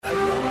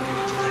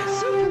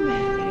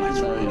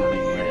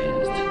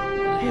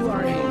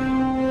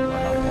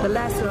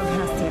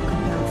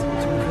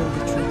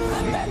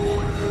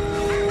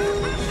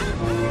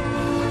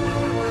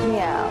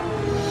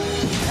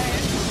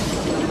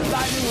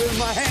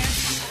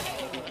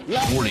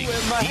Warning,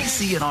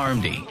 DC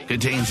and RMD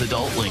contains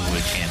adult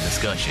language and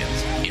discussions.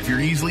 If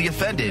you're easily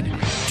offended,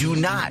 do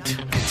not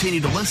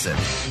continue to listen.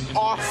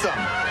 Awesome.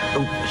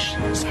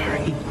 Oh,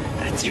 sorry.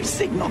 That's your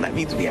signal. That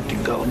means we have to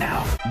go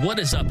now. What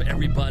is up,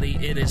 everybody?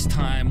 It is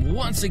time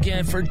once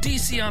again for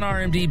DC on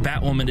RMD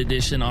Batwoman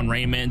edition on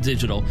Rayman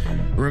Digital.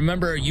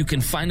 Remember, you can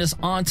find us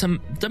on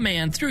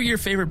demand through your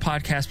favorite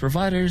podcast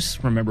providers.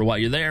 Remember, while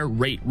you're there,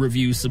 rate,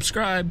 review,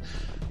 subscribe.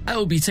 I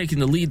will be taking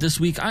the lead this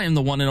week. I am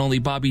the one and only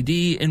Bobby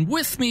D, and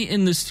with me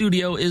in the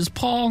studio is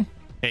Paul.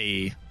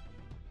 Hey.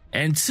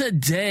 And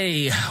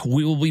today,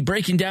 we will be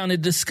breaking down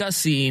and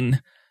discussing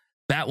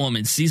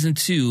Batwoman Season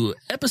 2,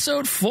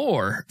 Episode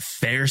 4,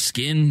 Fair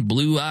Skin,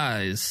 Blue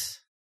Eyes.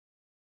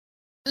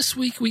 This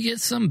week, we get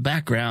some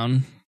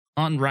background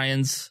on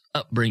Ryan's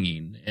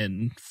upbringing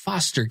and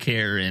foster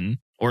care and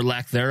or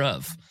lack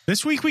thereof.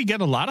 This week, we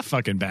get a lot of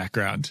fucking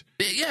background.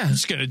 Yeah. I'm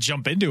just going to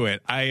jump into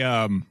it.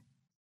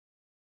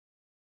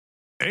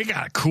 They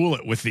gotta cool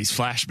it with these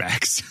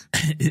flashbacks.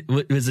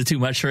 Was it too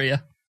much for you?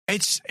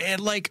 It's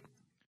like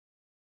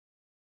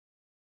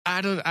I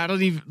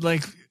don't even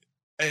like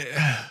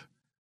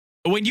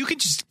when you can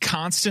just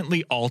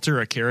constantly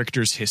alter a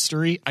character's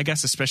history. I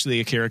guess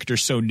especially a character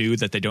so new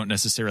that they don't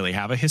necessarily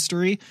have a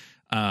history.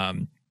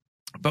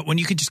 But when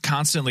you can just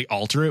constantly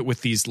alter it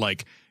with these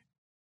like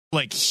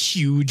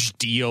huge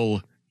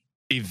deal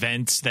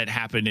events that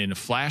happen in a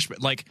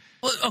flashback, like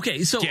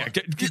okay, so yeah,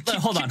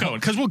 hold on, going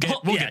because we'll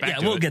get back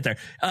to we'll it. get there.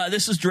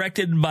 This was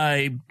directed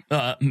by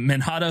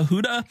Manhada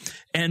Huda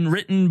and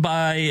written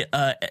by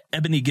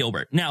Ebony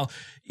Gilbert. Now,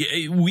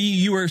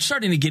 you were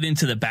starting to get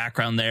into the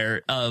background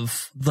there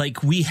of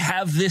like we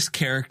have this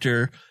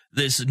character,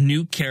 this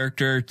new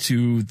character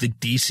to the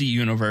DC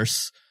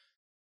universe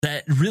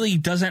that really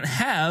doesn't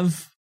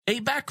have a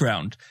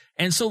background,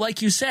 and so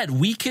like you said,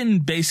 we can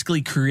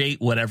basically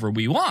create whatever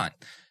we want.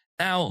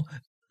 Now,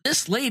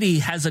 this lady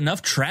has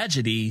enough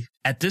tragedy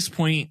at this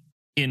point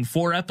in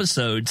 4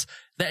 episodes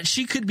that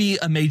she could be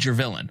a major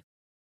villain.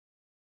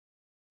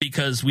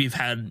 Because we've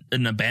had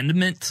an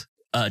abandonment,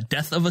 a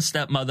death of a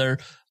stepmother,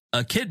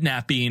 a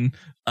kidnapping.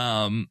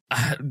 I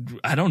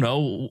don't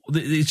know.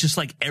 It's just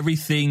like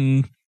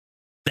everything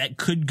that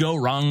could go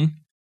wrong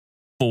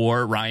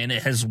for Ryan,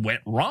 it has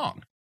went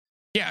wrong.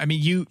 Yeah, I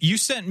mean, you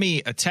sent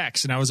me a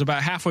text, and I was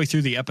about halfway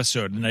through the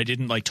episode, and I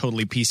didn't like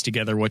totally piece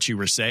together what you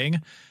were saying.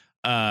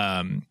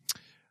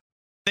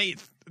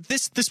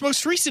 This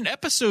most recent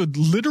episode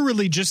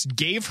literally just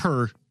gave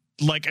her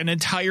like an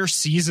entire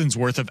season's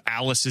worth of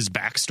Alice's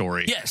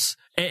backstory. Yes.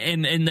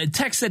 And the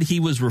text that he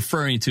was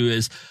referring to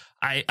is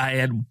I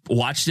had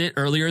watched it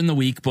earlier in the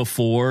week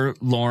before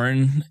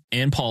Lauren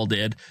and Paul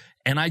did.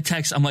 And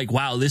I'm like,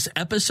 wow, this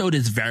episode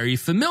is very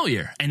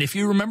familiar. And if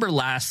you remember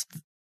last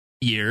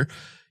year,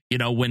 you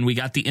know, when we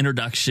got the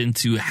introduction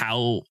to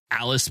how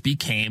Alice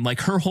became,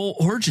 like her whole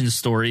origin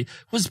story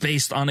was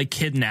based on a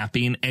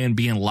kidnapping and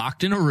being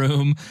locked in a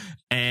room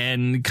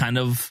and kind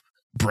of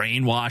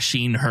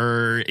brainwashing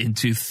her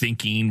into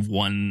thinking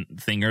one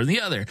thing or the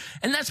other.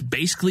 And that's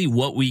basically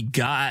what we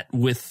got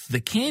with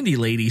the Candy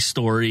Lady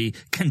story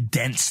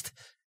condensed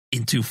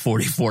into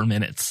 44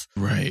 minutes.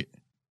 Right.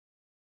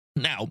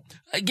 Now,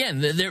 again,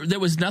 there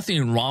was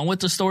nothing wrong with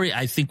the story.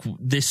 I think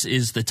this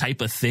is the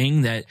type of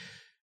thing that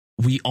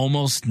we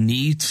almost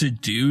need to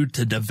do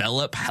to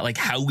develop like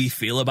how we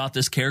feel about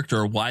this character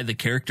or why the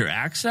character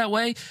acts that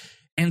way.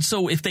 And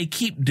so if they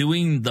keep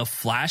doing the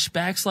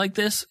flashbacks like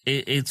this,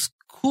 it's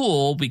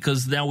cool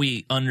because now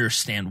we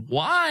understand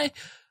why.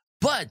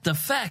 But the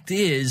fact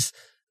is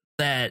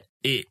that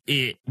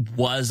it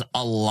was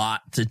a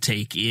lot to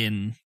take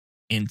in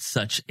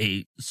such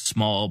a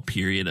small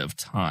period of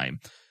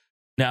time.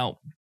 Now,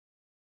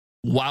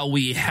 while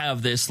we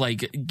have this,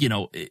 like, you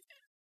know,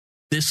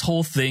 this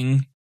whole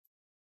thing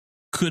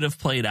could have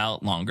played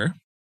out longer.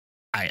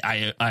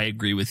 I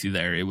agree with you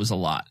there. It was a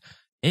lot.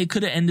 It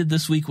could have ended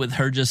this week with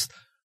her just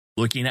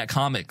looking at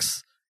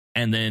comics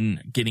and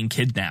then getting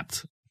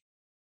kidnapped.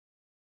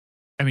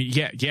 I mean,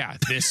 yeah.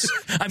 This,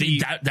 I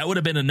mean, that would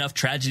have been enough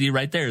tragedy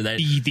right there. That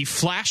the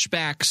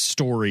flashback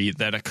story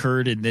that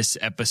occurred in this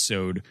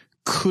episode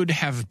could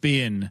have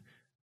been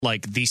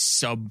like the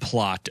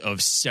subplot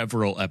of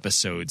several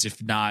episodes,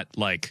 if not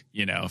like,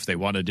 you know, if they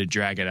wanted to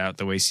drag it out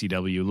the way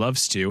CW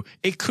loves to,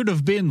 it could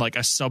have been like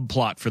a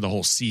subplot for the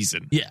whole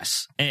season.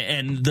 Yes.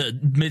 And the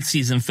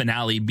mid-season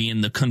finale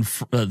being the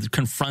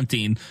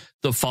confronting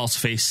the false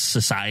face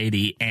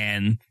society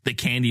and the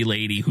Candy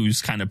Lady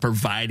who's kind of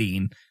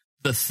providing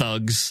the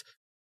thugs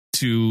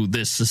to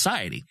this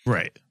society.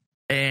 Right.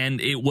 And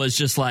it was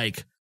just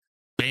like,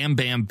 bam,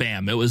 bam,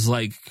 bam. It was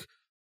like,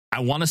 I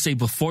want to say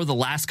before the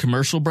last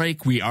commercial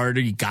break, we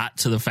already got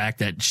to the fact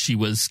that she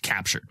was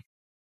captured,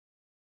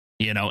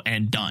 you know,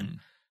 and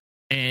done.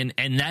 And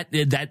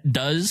that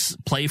does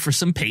play for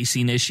some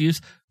pacing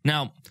issues.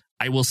 Now,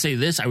 I will say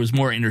this, I was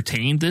more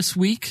entertained this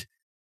week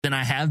than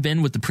I have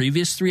been with the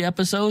previous 3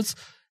 episodes.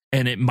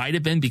 And it might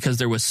have been because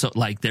there was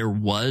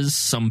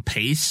some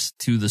pace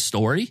to the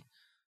story.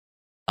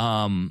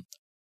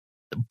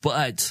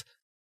 But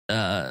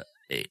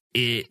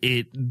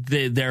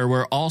there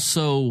were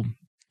also,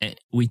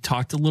 we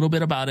talked a little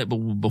bit about it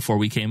before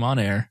we came on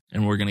air,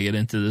 and we're going to get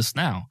into this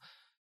now,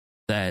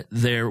 that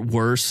there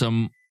were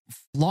some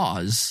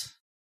flaws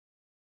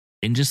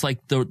in just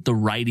like the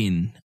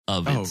writing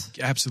of it. Oh,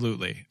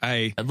 absolutely.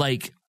 I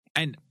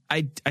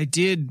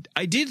did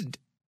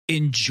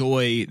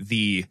enjoy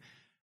the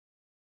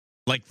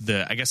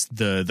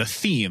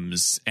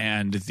themes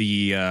and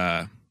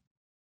the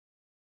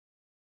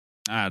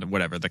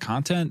whatever the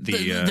content,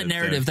 the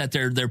narrative that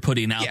they're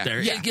putting out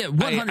there. Yeah. I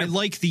 100.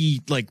 like the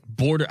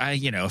border.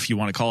 If you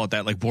want to call it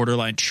that, like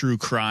borderline true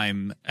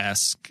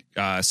crime-esque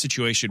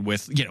situation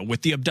with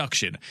the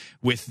abduction,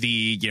 with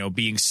the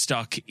being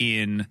stuck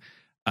in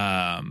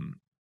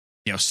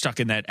stuck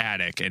in that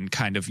attic, and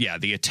kind of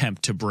the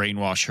attempt to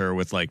brainwash her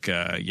with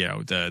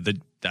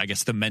the I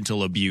guess the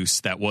mental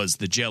abuse that was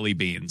the jelly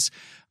beans.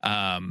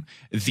 As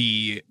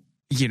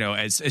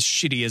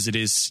shitty as it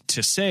is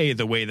to say,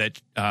 the way that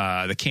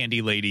the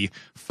candy lady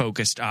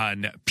focused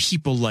on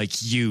people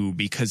like you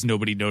because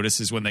nobody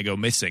notices when they go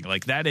missing,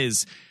 like that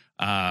is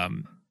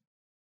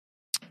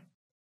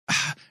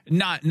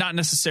not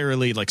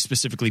necessarily like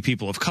specifically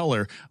people of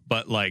color,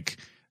 but like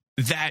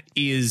that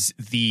is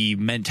the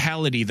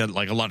mentality that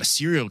like a lot of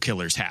serial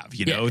killers have.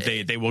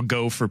 They will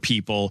go for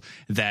people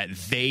that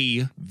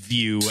they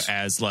view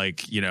as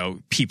like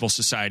people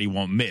society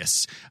won't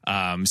miss,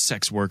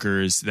 sex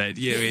workers, that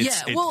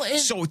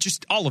so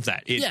just all of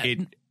that.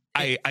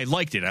 I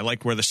liked it. I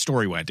liked where the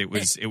story went. It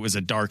was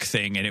a dark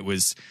thing, and it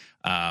was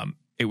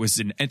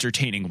an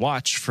entertaining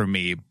watch for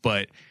me,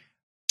 but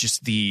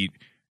just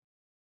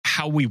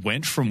how we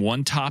went from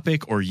one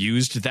topic or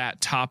used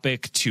that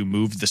topic to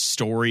move the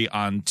story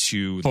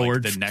onto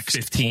forward like the next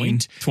 15,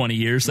 20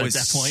 years at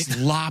that point.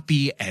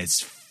 Sloppy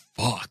as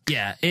fuck.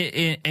 Yeah.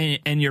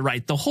 And you're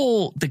right.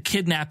 The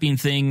kidnapping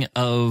thing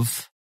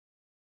of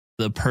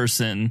the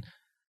person,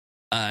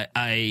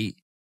 I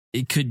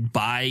could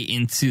buy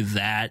into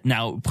that.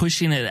 Now,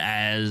 pushing it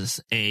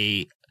as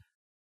a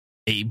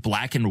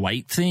black and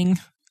white thing,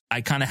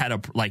 I kind of had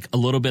a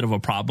little bit of a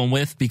problem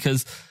with,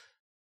 because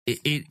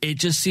it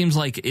just seems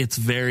like it's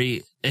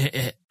very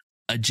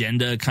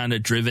agenda kind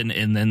of driven,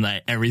 and then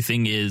like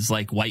everything is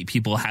like white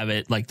people have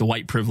it, like the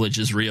white privilege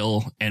is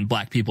real and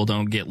black people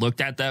don't get looked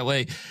at that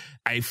way.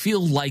 I feel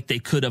like they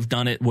could have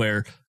done it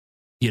where,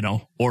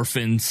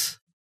 orphans,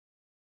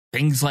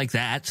 things like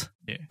that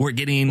were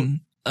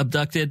getting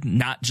abducted,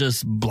 not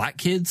just black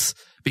kids,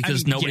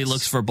 because nobody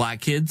looks for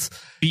black kids.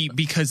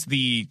 Because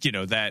the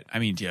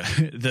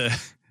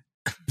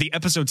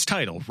episode's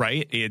title,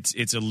 right?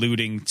 It's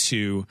alluding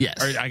to,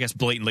 or I guess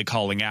blatantly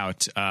calling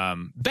out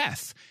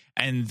Beth,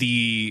 and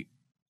the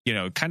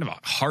kind of a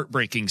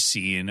heartbreaking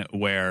scene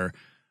where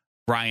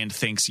Ryan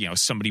thinks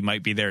somebody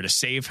might be there to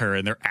save her,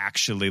 and they're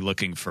actually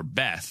looking for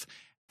Beth.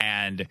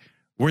 And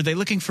were they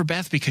looking for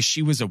Beth because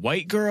she was a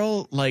white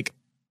girl? Like,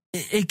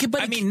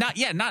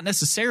 not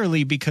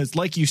necessarily, because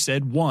like you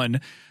said,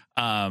 one,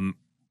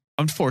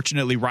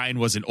 unfortunately Ryan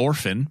was an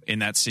orphan in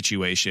that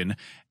situation.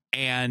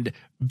 And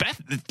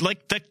Beth,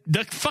 like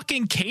the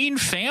fucking Kane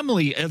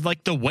family,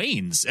 like the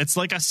Waynes, it's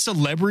like a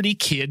celebrity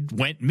kid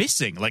went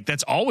missing. Like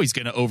that's always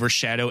going to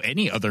overshadow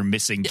any other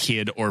missing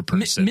kid or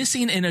person.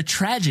 Missing in a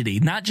tragedy,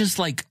 not just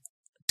like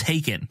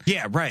taken.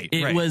 Yeah, right.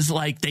 It was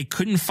like they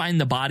couldn't find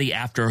the body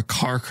after a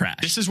car crash.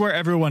 This is where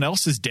everyone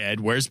else is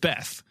dead. Where's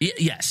Beth?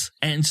 Yes.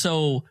 And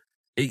so,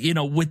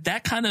 with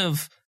that kind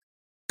of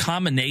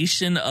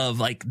combination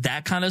of like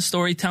that kind of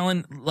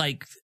storytelling,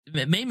 like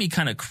it made me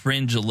kind of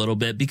cringe a little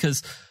bit,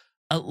 because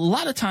a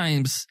lot of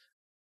times,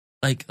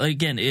 like,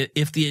 again,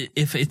 if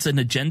it's an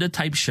agenda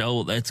type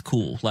show, that's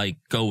cool. Like,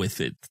 go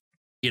with it.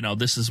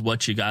 This is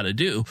what you got to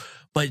do.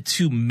 But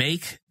to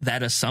make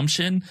that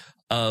assumption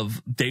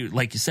of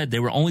like you said, they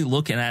were only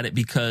looking at it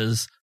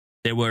because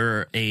it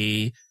was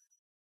a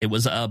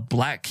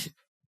black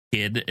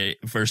kid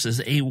versus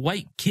a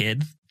white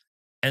kid.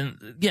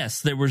 And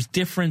yes, there was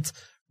different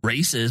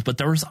races, but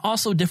there was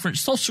also different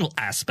social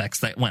aspects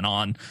that went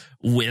on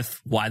with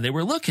why they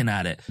were looking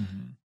at it.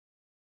 Mm-hmm.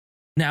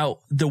 Now,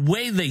 the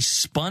way they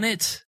spun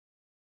it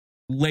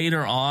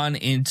later on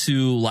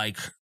into like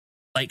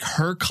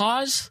her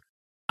cause,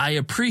 I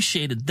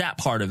appreciated that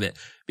part of it,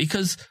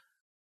 because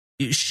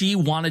she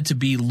wanted to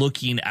be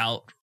looking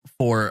out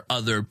for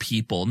other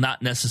people,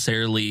 not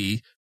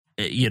necessarily,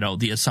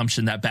 the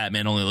assumption that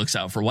Batman only looks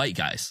out for white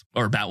guys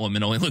or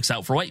Batwoman only looks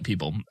out for white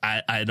people.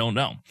 I don't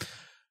know.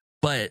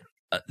 But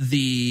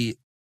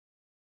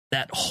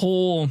that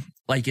whole,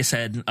 like you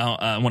said,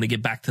 I want to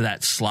get back to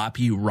that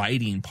sloppy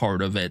writing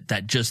part of it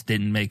that just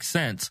didn't make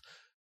sense.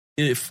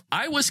 If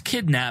I was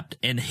kidnapped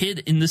and hid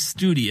in the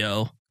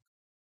studio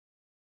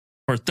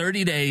for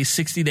 30 days,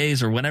 60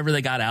 days, or whenever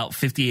they got out,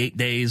 58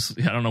 days,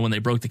 I don't know when they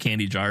broke the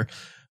candy jar,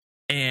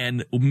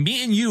 and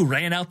me and you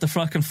ran out the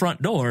fucking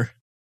front door,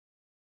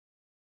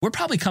 we're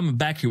probably coming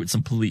back here with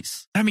some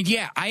police. I mean,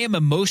 yeah, I am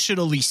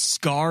emotionally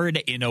scarred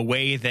in a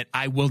way that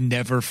I will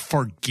never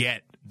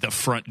forget the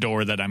front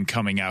door that I'm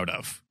coming out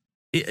of.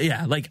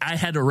 Yeah, like I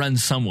had to run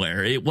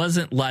somewhere. It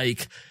wasn't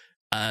like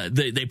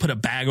they put a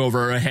bag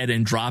over her head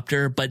and dropped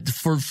her. But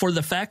for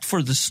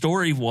the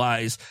story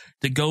wise,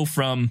 to go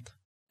from,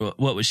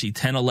 what was she,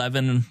 10,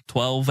 11,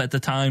 12 at the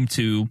time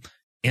to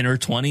in her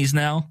 20s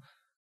now?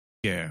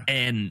 Yeah.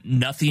 And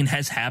nothing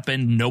has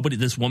happened.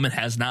 This woman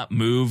has not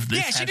moved.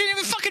 She didn't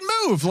even fucking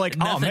move. Like,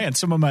 nothing. Oh man,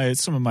 some of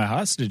my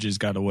hostages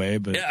got away,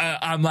 but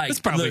I'm like, it's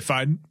probably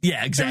fine.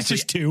 Yeah, exactly. It's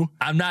just two.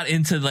 I'm not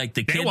into like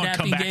the kidnapping game. They won't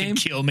come back and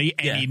kill me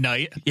any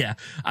night. Yeah.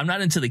 I'm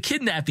not into the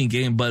kidnapping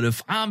game, but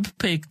if I'm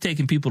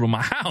taking people to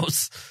my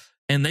house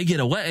and they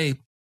get away,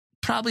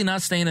 probably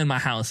not staying in my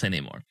house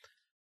anymore.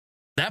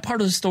 That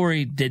part of the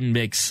story didn't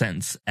make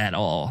sense at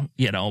all,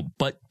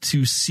 but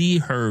to see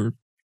her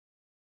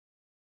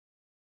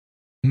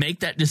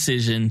make that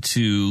decision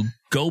to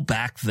go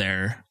back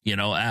there,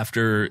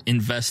 after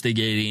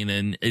investigating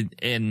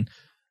and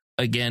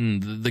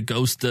again, the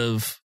ghost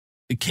of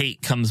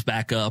Kate comes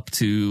back up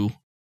to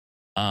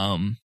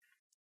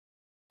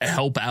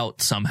help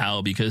out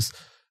somehow because,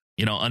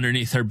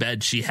 underneath her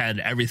bed, she had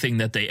everything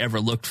that they ever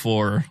looked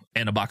for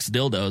and a box of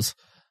dildos.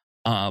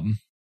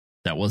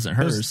 That wasn't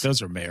hers.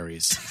 Those are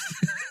Mary's.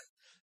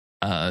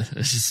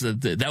 It's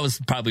just, that was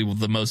probably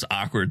the most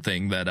awkward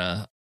thing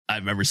that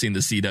I've ever seen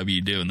the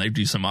CW do, and they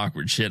do some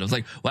awkward shit. I was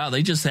like, wow,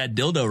 they just had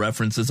dildo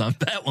references on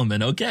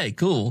Batwoman. Okay,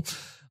 cool.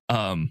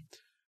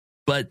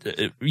 But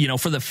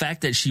for the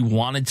fact that she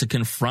wanted to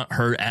confront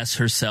her as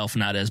herself,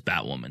 not as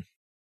Batwoman,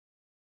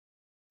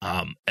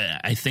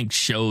 I think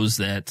shows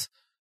that,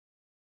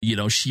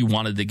 she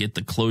wanted to get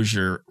the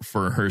closure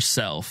for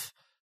herself.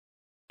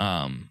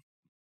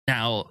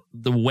 Now,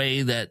 the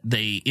way that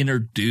they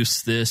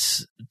introduced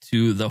this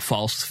to the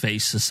False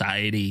Face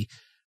Society,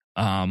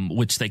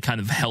 which they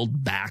kind of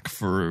held back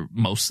for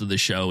most of the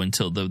show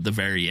until the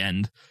very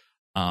end.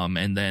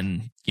 And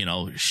then,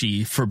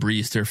 she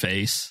Febrezed her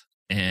face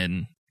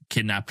and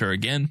kidnapped her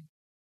again.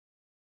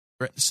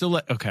 So,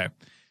 okay.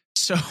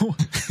 So,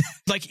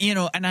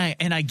 and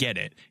I get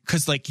it.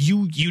 Because,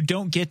 you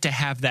don't get to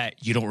have that,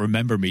 you don't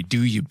remember me,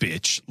 do you,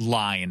 bitch,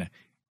 line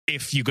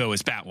if you go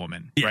as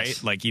Batwoman, yes.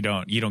 Right? Like, you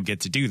don't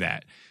get to do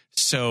that.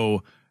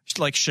 So,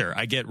 sure,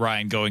 I get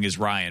Ryan going as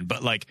Ryan,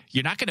 but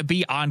you're not going to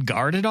be on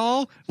guard at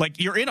all.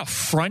 You're in a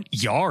front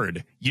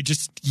yard.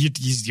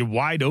 You're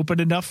wide open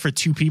enough for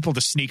two people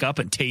to sneak up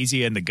and tase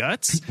you in the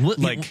guts.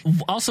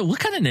 Also, what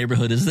kind of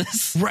neighborhood is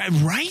this?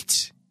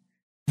 Right?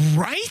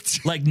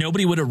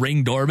 Nobody would have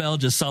ring doorbell,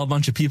 just saw a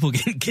bunch of people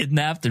getting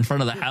kidnapped in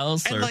front of the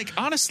house. And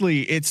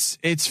honestly, it's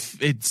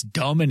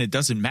dumb and it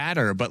doesn't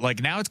matter. But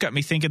now it's got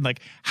me thinking,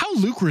 how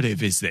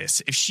lucrative is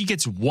this? If she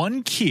gets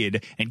one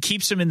kid and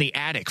keeps them in the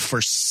attic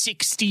for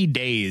 60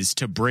 days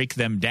to break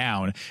them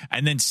down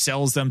and then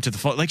sells them to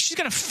the she's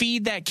going to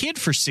feed that kid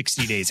for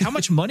 60 days. How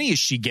much money is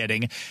she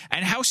getting?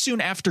 And how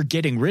soon after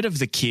getting rid of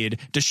the kid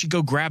does she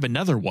go grab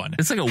another one?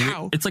 It's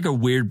like a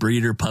weird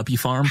breeder puppy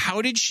farm.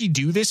 How did she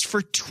do this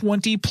for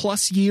 20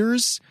 plus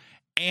years?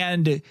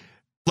 And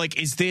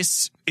is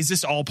this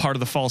all part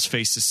of the False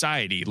Face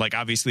Society?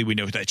 Obviously we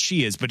know that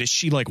she is, but is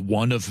she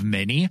one of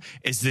many?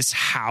 Is this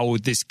how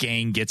this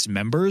gang gets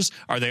members?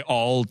 Are they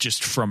all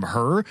just from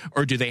her,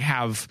 or do they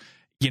have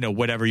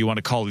whatever you want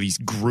to call these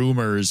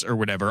groomers or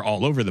whatever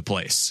all over the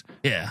place?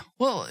 Yeah,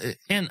 well,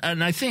 and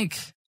I think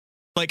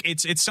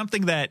it's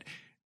something that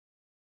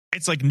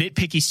it's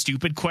nitpicky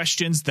stupid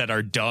questions that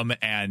are dumb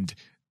and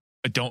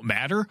don't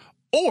matter.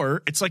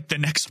 Or it's the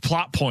next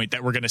plot point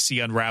that we're going to see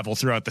unravel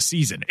throughout the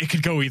season. It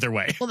could go either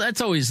way. Well, that's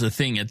always the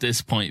thing at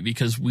this point,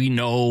 because we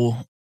know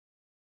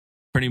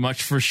pretty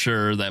much for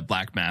sure that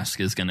Black Mask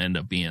is going to end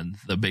up being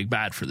the big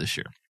bad for this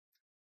year.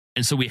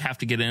 And so we have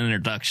to get an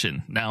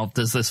introduction. Now,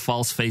 does this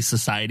False Face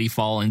Society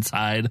fall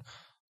inside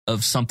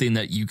of something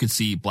that you could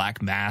see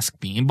Black Mask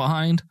being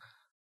behind?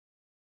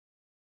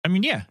 I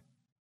mean, yeah.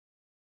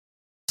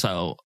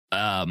 So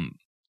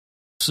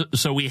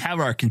we have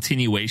our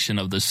continuation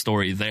of the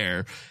story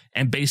there.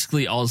 And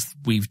basically all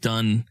we've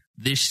done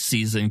this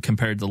season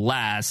compared to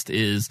last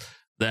is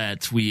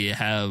that we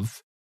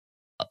have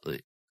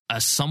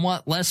a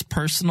somewhat less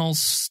personal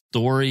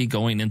story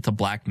going into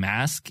Black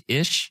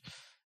Mask-ish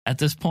at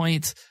this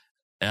point.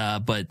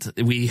 But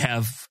we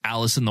have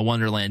Alice in the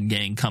Wonderland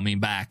gang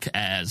coming back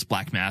as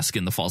Black Mask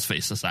in the False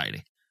Face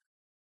Society.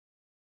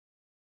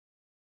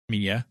 I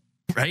mean, yeah.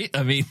 Right?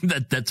 I mean,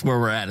 that's where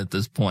we're at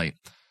this point.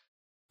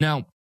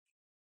 Now,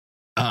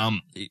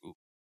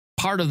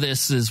 part of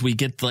this is we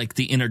get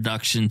the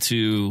introduction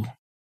to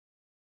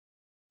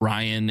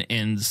Ryan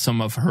and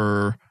some of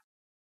her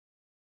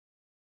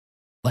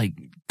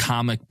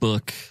comic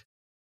book,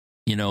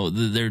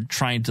 they're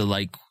trying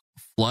to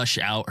flush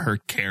out her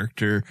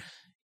character,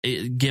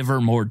 give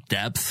her more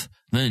depth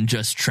than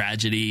just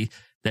tragedy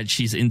that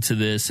she's into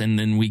this. And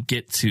then we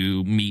get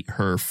to meet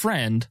her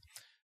friend,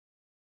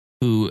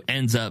 who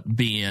ends up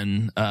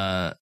being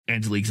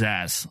Angelique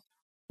Zass,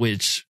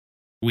 which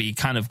we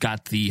kind of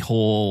got the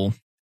whole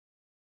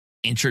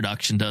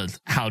introduction to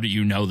how do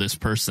you know this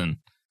person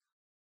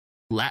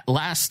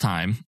last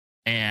time.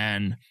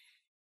 And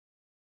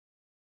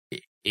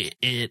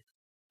it's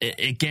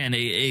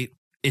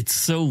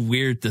so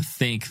weird to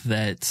think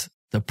that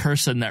the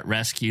person that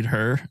rescued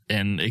her,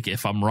 and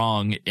if I'm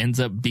wrong, ends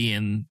up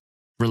being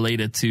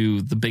related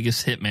to the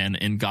biggest hitman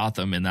in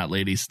Gotham, and that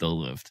lady still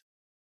lived.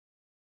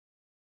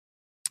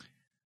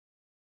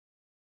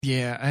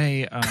 Yeah,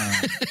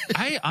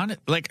 I on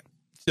like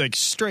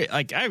straight,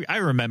 like I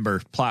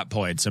remember plot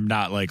points. I'm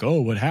not like,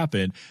 oh, what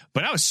happened?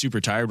 But I was super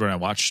tired when I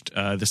watched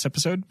this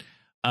episode.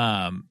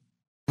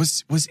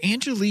 Was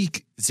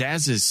Angelique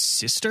Zaz's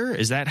sister?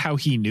 Is that how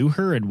he knew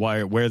her and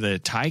where the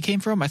tie came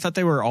from? I thought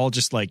they were all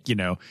just like,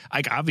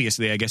 like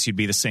obviously I guess you'd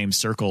be the same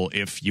circle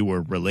if you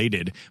were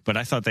related, but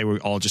I thought they were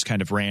all just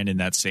kind of ran in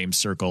that same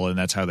circle and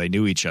that's how they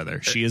knew each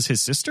other. She is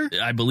his sister?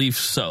 I believe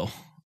so.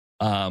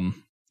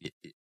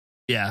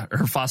 Yeah,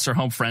 her foster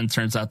home friend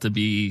turns out to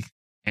be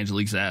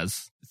Angelique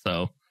Zaz.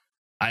 So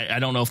I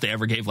don't know if they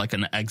ever gave like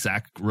an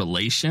exact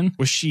relation.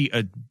 Was she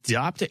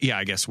adopted? Yeah,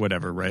 I guess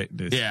whatever, right?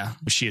 Yeah.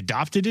 Was she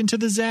adopted into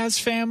the Zaz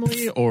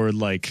family or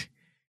like?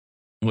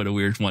 What a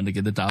weird one to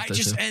get adopted.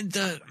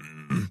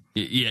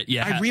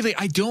 Yeah.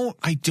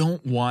 I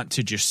don't want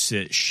to just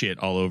sit shit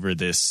all over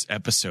this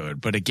episode,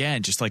 but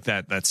again, just like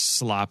that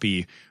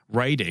sloppy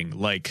writing,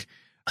 like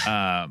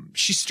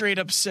she straight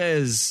up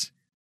says,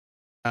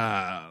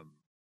 whatever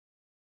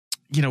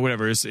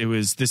it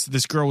was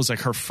this girl was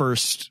like her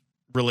first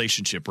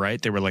relationship,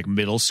 right? They were like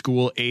middle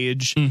school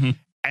age,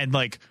 and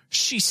like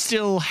she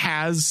still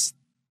has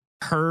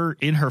her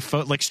in her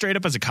phone, like straight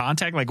up as a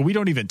contact. Like we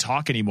don't even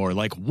talk anymore.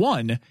 Like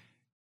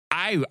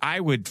I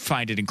would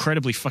find it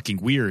incredibly fucking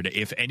weird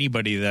if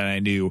anybody that I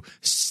knew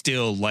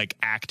still like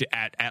act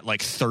at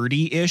like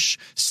 30-ish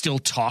still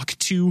talk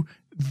to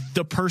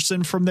the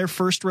person from their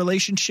first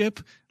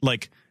relationship.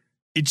 Like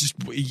it just,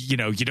 you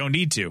don't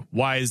need to.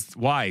 Why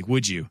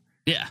would you?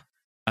 Yeah.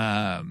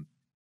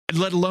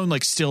 Let alone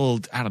like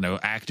still, I don't know,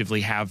 actively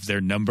have their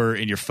number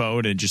in your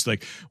phone and just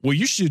like, well,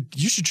 you should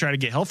try to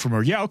get help from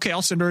her. Yeah, okay,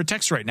 I'll send her a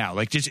text right now.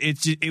 Like, just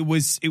it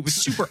was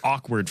super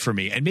awkward for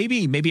me. And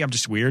maybe I'm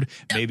just weird.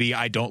 Maybe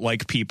I don't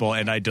like people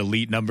and I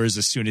delete numbers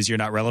as soon as you're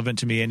not relevant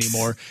to me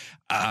anymore.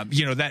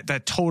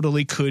 That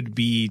totally could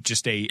be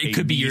just it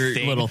could be your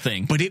thing, little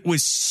thing. But it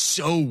was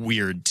so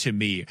weird to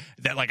me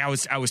that like I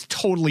was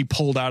totally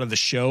pulled out of the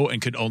show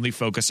and could only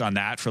focus on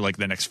that for like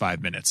the next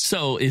 5 minutes.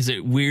 So is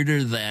it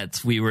weirder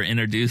that we were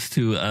introduced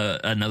to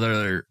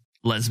another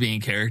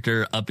lesbian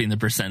character, upping the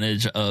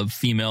percentage of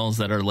females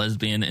that are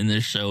lesbian in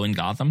this show in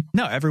Gotham?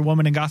 No, every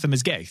woman in Gotham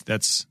is gay. I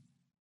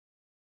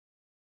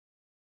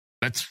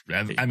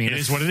mean, it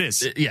is what it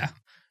is. Yeah.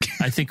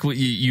 I think what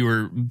you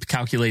were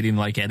calculating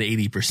like at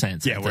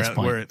 80%. Yeah,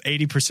 we're at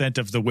 80%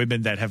 of the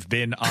women that have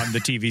been on the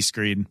TV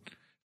screen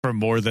for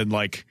more than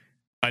like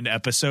an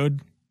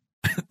episode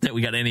that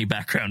we got any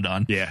background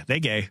on. Yeah, they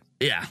gay.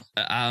 Yeah.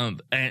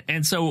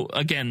 And so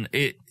again,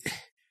 I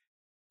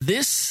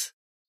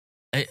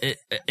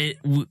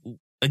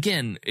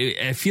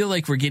feel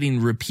like we're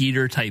getting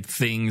repeater type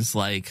things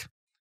like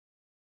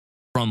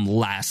from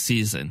last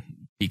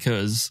season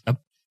because,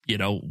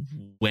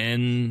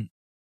 when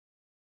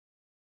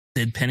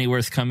did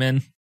Pennyworth come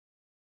in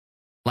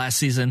last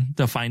season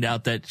to find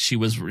out that she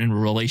was in a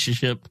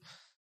relationship,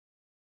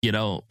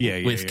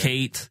 with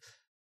Kate?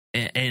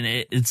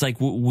 And it's like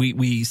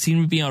we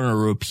seem to be on a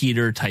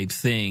repeater type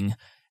thing.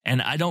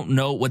 And I don't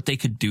know what they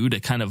could do to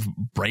kind of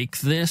break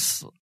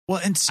this. Well,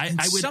 and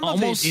I would some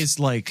almost, of it is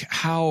like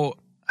how,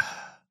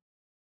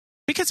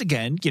 because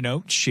again,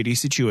 shitty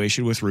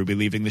situation with Ruby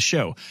leaving the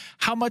show.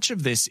 How much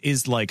of this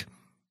is like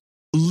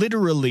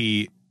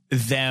literally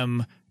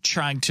them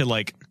trying to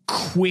like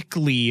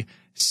quickly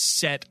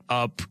set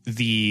up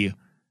these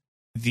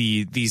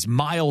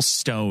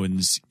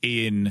milestones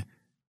in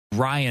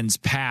Ryan's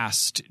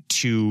past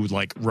to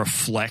like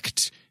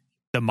reflect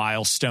the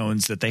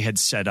milestones that they had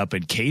set up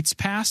in Kate's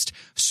past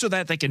so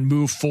that they can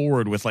move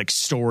forward with like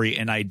story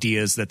and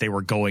ideas that they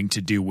were going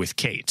to do with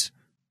Kate.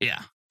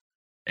 Yeah.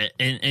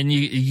 And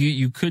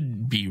you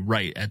could be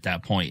right at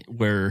that point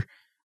where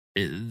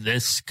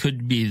this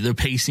could be the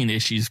pacing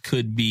issues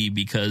could be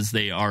because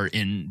they are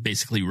in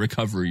basically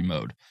recovery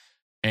mode.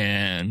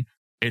 And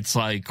it's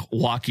like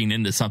walking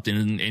into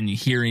something and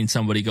hearing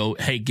somebody go,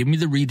 hey, give me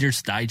the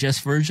Reader's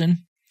Digest version,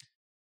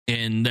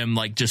 and them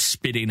like just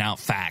spitting out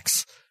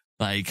facts.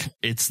 Like,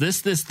 it's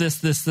this,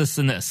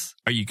 and this.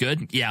 Are you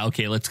good? Yeah,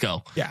 okay, let's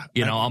go. Yeah.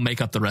 I'll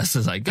make up the rest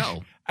as I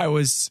go. I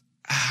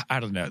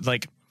don't know.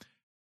 Like,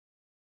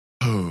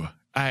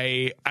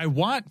 I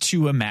want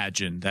to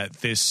imagine that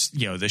this,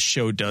 this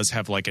show does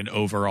have like an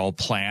overall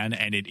plan,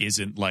 and it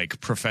isn't like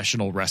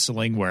professional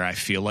wrestling where I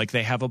feel like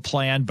they have a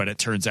plan, but it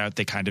turns out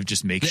they kind of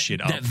just make shit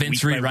up. That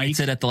Vince rewrites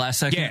it at the last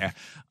second.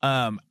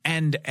 Yeah.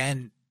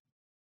 And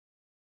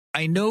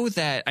I know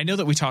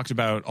that we talked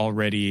about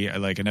already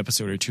like an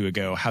episode or two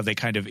ago how they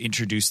kind of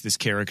introduced this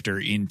character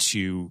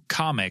into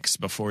comics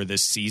before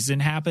this season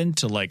happened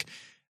to like,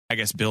 I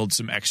guess, build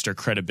some extra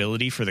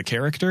credibility for the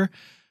character.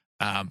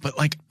 But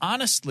like,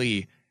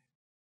 honestly,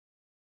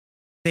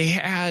 they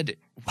had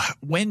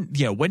when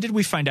did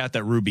we find out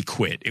that Ruby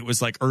quit? It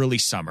was like early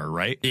summer,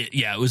 right?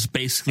 It was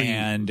basically,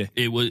 and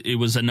it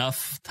was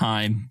enough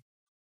time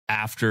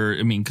after,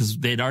 I mean, because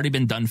they'd already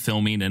been done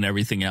filming and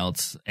everything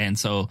else. And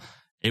so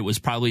it was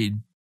probably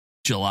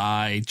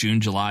June,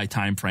 July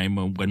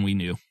timeframe when we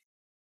knew.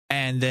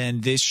 And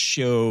then this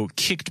show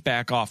kicked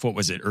back off. What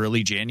was it?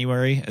 Early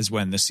January is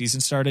when the season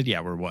started.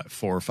 Yeah, we're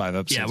 4 or 5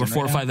 episodes. Yeah, we're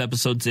 4 or 5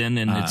 episodes in,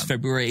 and it's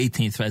February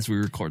 18th as we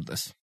record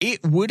this.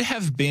 It would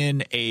have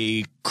been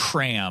a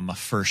cram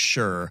for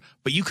sure,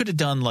 but you could have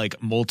done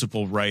like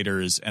multiple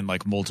writers and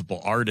like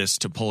multiple artists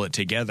to pull it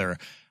together.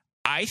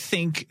 I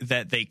think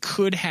that they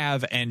could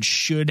have and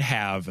should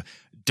have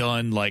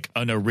done like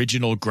an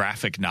original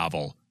graphic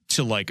novel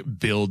to like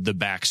build the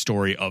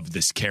backstory of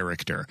this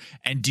character.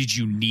 And did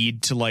you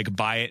need to like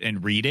buy it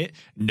and read it?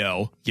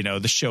 No,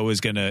 the show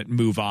is going to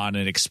move on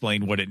and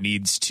explain what it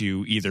needs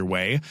to either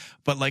way.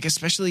 But like,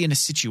 especially in a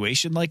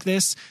situation like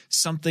this,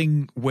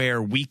 something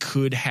where we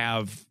could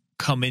have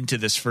come into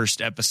this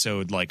first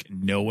episode, like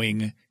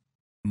knowing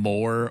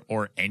more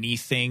or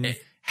anything,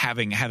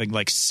 having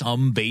like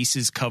some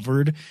bases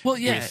covered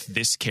with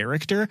this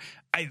character.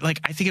 I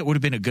think it would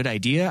have been a good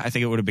idea. I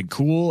think it would have been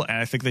cool, and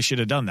I think they should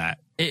have done that.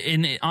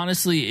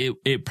 Honestly,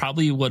 it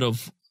probably would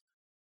have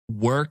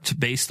worked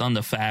based on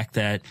the fact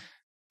that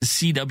the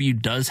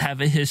CW does have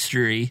a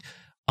history.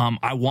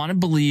 I want to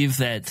believe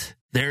that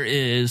there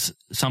is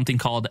something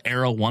called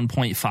Arrow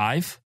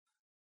 1.5.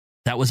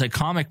 That was a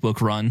comic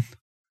book run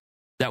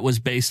that was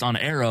based on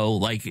Arrow,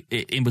 like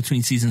in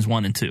between seasons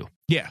 1 and 2.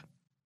 Yeah.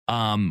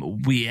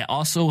 We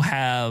also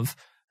have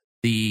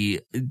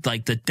the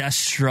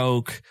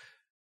Deathstroke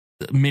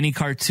mini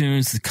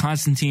cartoons, the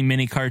Constantine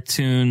mini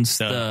cartoons,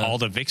 all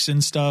the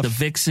Vixen stuff, the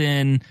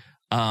Vixen,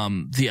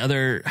 the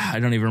other, I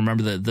don't even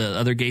remember the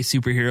other gay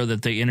superhero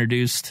that they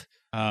introduced.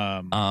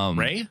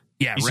 Ray?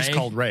 Yeah, he's Ray. just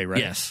called Ray, right?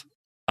 Yes.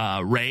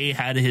 Ray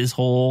had his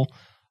whole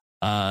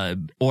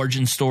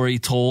origin story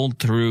told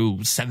through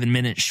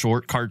 7-minute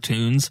short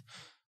cartoons.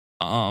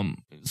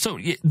 So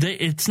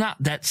it's not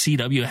that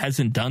CW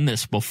hasn't done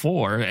this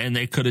before, and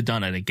they could have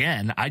done it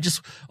again. I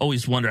just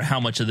always wonder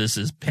how much of this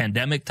is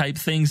pandemic type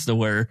things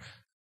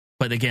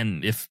but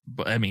again,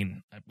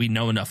 we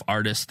know enough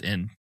artists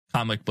and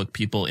comic book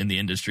people in the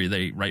industry,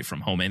 they write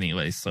from home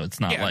anyway. So it's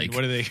not like,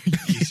 what are they?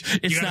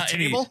 It's not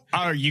any,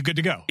 are you good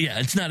to go? Yeah.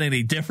 It's not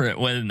any different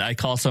when I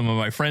call some of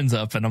my friends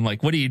up and I'm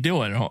like, what are you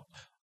doing?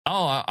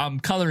 Oh, I'm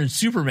coloring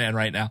Superman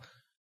right now.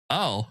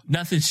 Oh,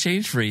 nothing's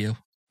changed for you.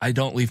 I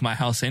don't leave my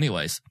house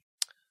anyways.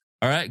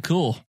 All right,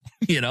 cool.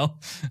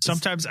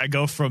 Sometimes I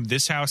go from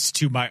this house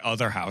to my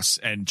other house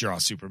and draw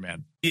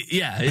Superman.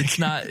 Yeah, it's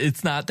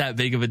not that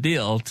big of a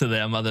deal to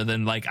them, other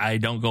than like, I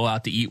don't go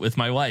out to eat with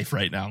my wife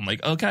right now. I'm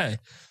like, okay,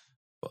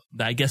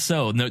 I guess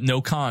so.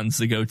 No cons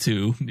to go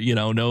to,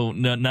 no,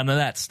 none of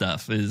that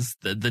stuff is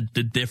the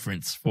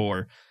difference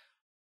for.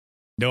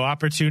 No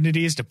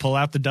opportunities to pull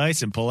out the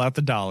dice and pull out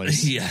the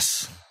dollars.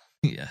 Yes.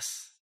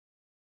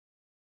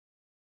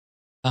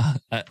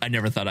 I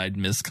never thought I'd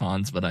miss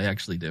cons, but I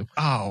actually do.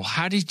 Oh,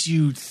 how did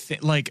you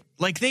think? Like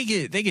they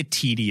get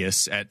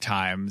tedious at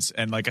times,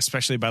 and like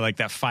especially by like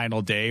that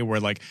final day where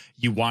like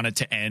you want it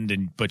to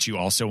end, but you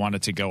also want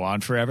it to go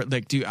on forever.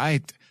 Like, dude, I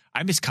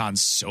miss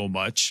cons so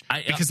much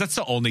because that's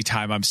the only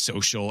time I'm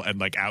social and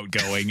like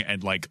outgoing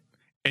and like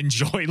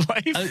enjoy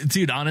life.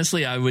 Dude,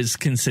 honestly, I was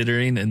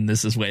considering, and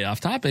this is way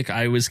off topic,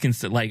 I was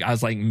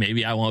like,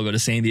 maybe I want to go to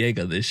San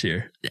Diego this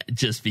year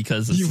just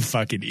because you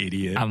fucking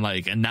idiot. I'm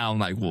like,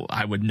 well,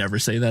 I would never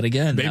say that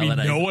again. Maybe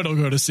no one will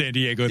go to San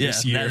Diego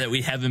this year. Now that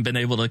we haven't been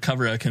able to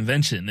cover a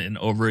convention in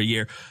over a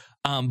year.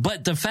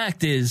 But the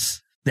fact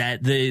is that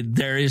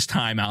there is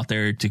time out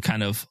there to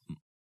kind of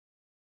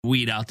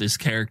weed out this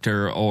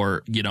character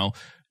or,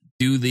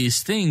 do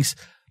these things.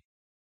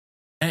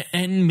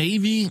 And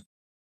maybe,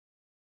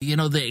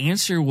 the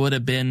answer would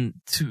have been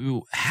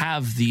to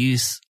have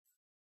these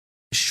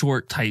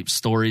short type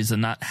stories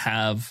and not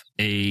have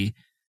a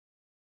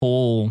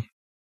whole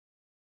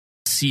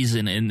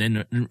season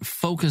and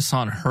focus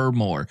on her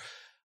more.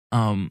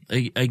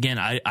 Again,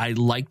 I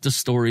like the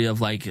story of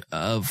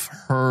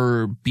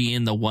her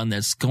being the one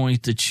that's going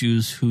to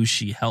choose who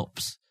she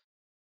helps.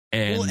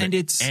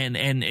 And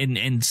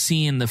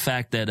seeing the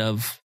fact that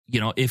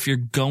if you're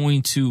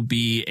going to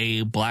be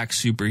a black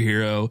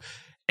superhero,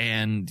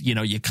 and,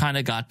 you kind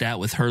of got that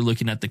with her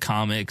looking at the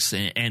comics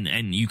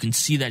and you can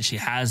see that she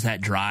has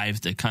that drive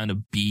to kind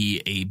of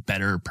be a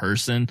better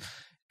person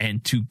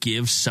and to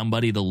give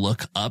somebody to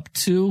look up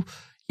to,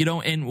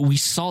 and we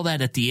saw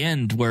that at the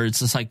end where it's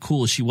just like,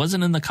 cool. She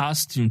wasn't in the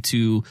costume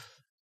to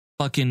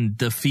fucking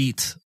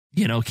defeat,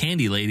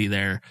 Candy Lady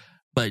there,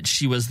 but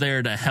she was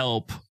there to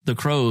help the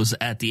Crows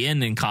at the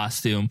end in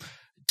costume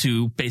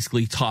to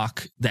basically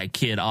talk that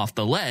kid off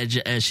the ledge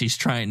as she's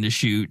trying to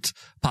shoot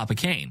Papa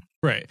Kane.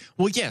 Right.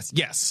 Well, yes.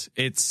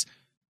 It's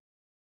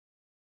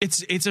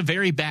a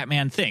very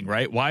Batman thing,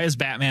 right? Why is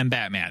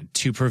Batman?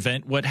 To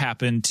prevent what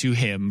happened to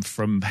him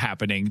from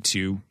happening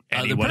to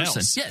anyone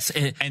else. Yes.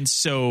 And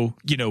so,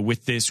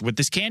 with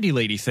this Candy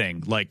Lady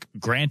thing, like,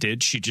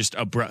 granted, she just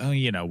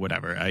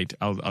whatever.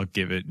 I'll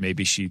give it.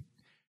 Maybe she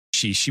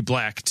she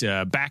backed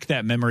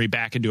that memory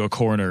back into a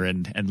corner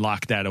and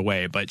locked that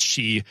away. But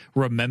she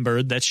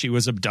remembered that she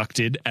was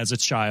abducted as a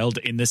child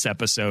in this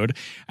episode,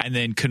 and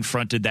then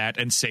confronted that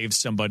and saved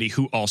somebody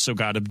who also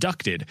got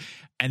abducted.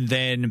 And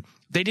then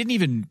they didn't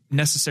even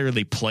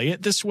necessarily play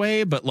it this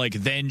way, but like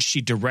then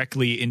she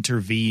directly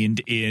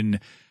intervened in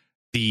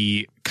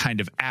the kind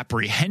of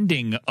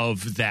apprehending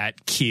of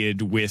that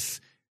kid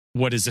with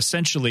what is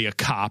essentially a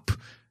cop,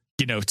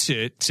 you know,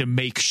 to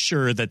make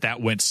sure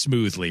that went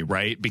smoothly,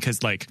 right?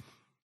 Because like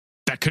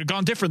that could have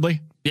gone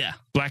differently. Yeah.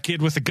 Black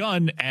kid with a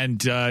gun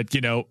and,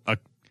 you know, a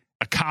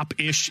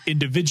cop-ish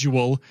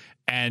individual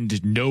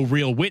and no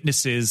real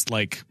witnesses,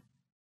 like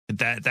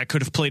that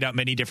could have played out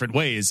many different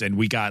ways. And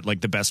we got like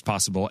the best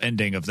possible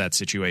ending of that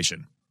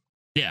situation.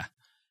 Yeah.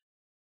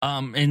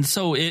 And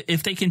so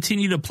if they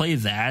continue to play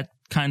that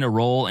kind of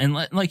role, and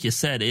like you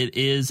said, it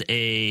is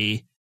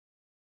a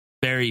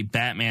very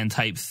Batman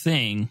type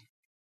thing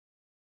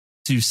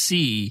to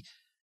see,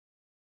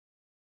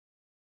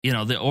 you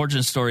know, the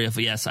origin story of,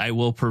 yes, I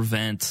will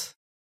prevent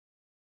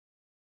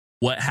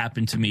what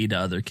happened to me to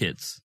other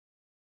kids.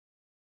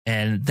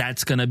 And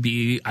that's going to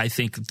be, I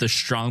think, the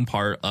strong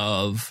part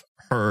of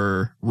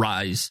her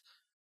rise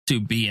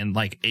to being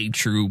like a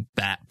true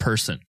Bat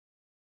person,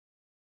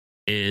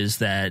 is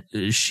that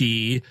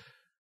she,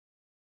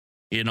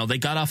 you know, they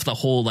got off the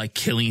whole like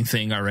killing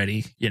thing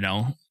already, you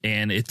know,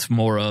 and it's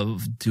more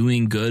of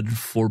doing good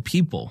for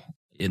people.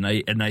 And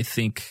I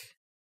think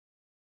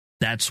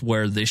that's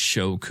where this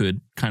show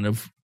could kind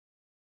of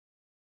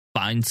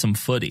find some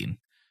footing,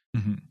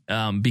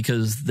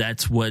 because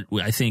that's what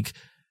I think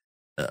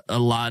a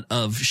lot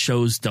of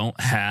shows don't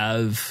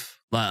have.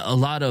 A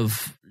lot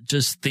of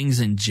just things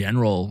in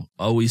general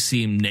always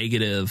seem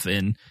negative,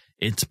 and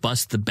it's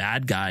bust the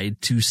bad guy.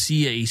 To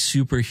see a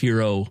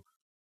superhero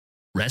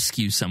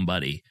rescue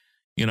somebody,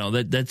 you know,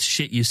 that's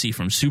shit you see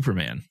from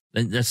Superman.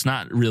 That's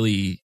not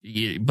really,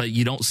 but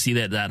you don't see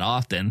that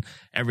often.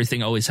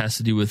 Everything always has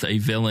to do with a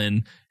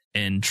villain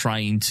and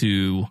trying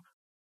to,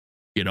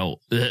 you know,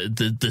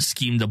 the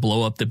scheme to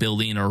blow up the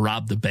building or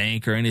rob the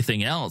bank or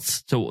anything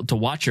else. To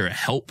watch her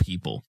help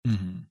people,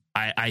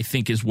 I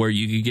think is where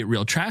you could get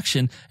real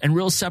traction and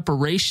real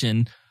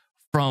separation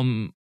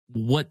from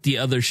what the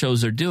other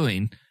shows are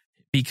doing.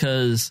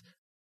 Because,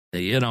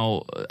 you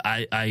know,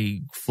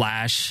 I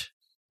Flash,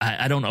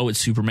 I don't know what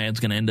Superman's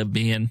going to end up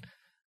being,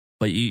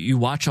 but you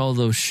watch all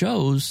those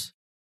shows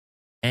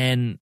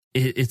and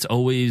it's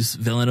always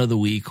villain of the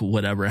week,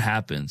 whatever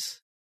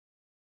happens.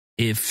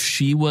 If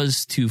she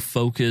was to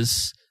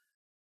focus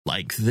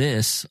like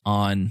this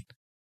on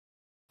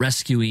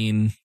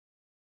rescuing,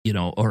 you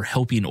know, or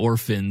helping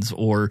orphans,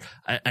 or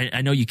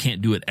I know you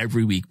can't do it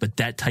every week, but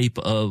that type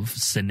of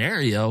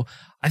scenario,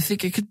 I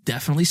think it could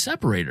definitely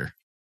separate her.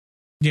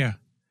 Yeah.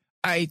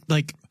 I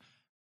like,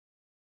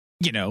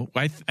 you know,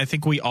 I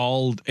think we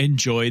all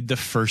enjoyed the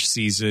first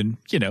season,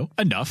 you know,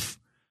 enough.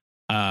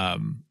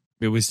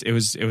 It was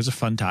a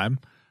fun time.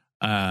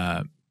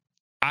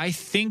 I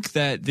think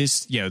that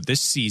this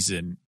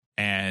season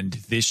and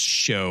this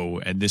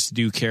show and this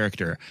new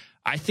character,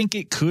 I think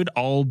it could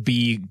all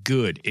be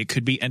good. It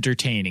could be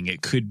entertaining.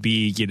 It could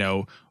be, you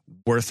know,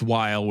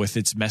 worthwhile with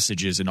its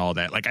messages and all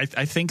that. Like,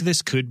 I think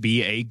this could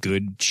be a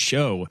good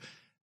show,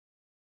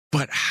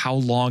 but how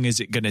long is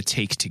it going to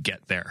take to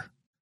get there?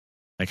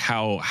 Like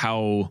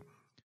how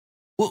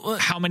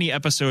many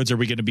episodes are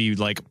we going to be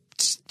like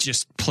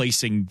just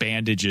placing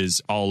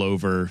bandages all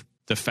over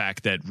the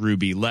fact that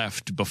Ruby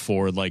left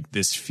before like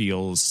this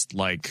feels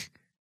like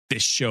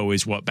this show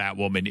is what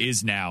Batwoman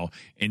is now,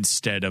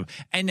 instead of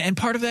and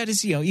part of that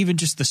is, you know, even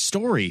just the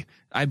story.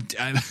 I'm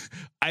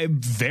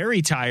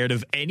very tired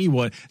of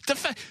anyone. The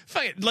fact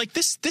like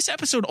this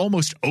episode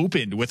almost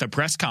opened with a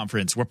press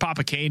conference where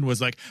Papa Kane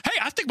was like, "Hey,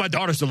 I think my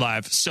daughter's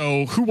alive.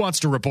 So who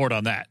wants to report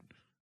on that?"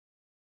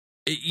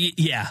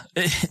 Yeah.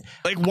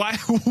 Like, why?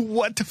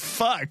 What the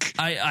fuck?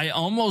 I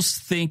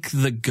almost think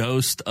the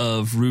ghost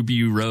of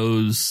Ruby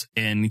Rose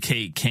and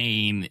Kate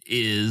Kane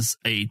is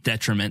a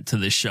detriment to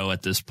this show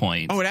at this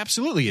point. Oh, it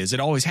absolutely is. It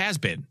always has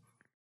been.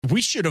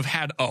 We should have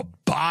had a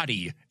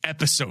body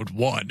episode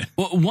 1.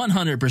 Well,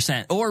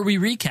 100%. Or we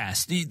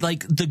recast.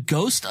 Like, the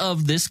ghost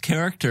of this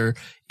character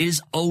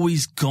is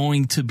always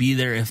going to be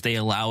there if they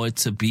allow it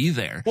to be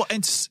there. Well,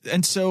 and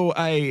so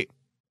I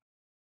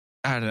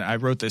don't know, I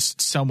wrote this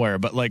somewhere,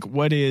 but like,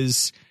 what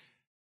is,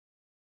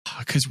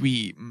 because let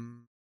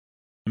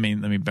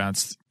me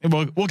bounce.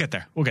 We'll get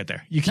there.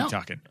 You keep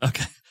talking.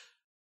 Okay.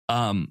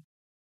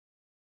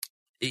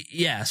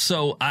 Yeah.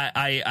 So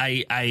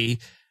I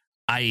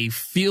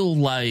feel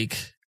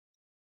like,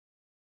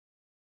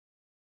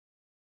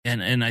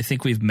 and I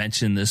think we've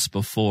mentioned this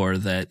before,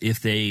 that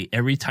if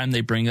every time they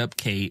bring up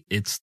Kate,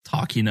 it's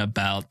talking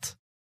about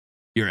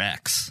your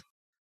ex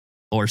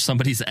or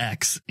somebody's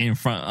ex in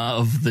front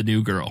of the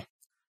new girl.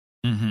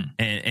 Mm-hmm.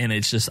 And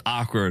it's just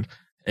awkward.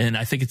 And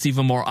I think it's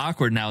even more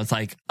awkward now. It's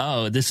like,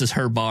 oh, this is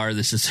her bar.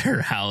 This is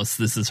her house.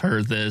 This is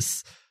her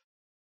this.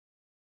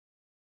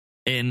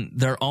 And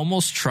they're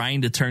almost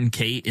trying to turn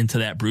Kate into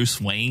that Bruce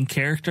Wayne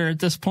character at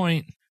this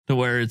point. to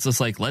where it's just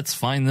like, let's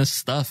find this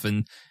stuff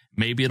and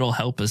maybe it'll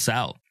help us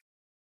out.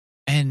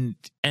 And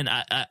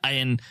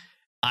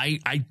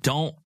I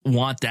don't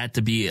want that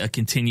to be a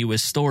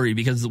continuous story,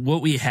 because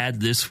what we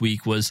had this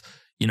week was,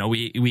 you know,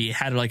 we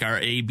had like our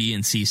A, B,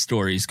 and C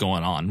stories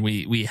going on.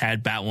 We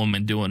had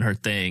Batwoman doing her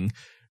thing,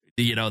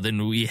 you know,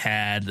 then we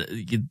had,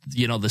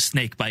 you know, the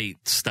snake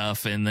bite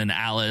stuff, and then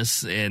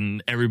Alice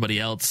and everybody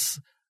else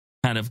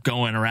kind of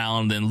going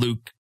around and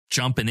Luke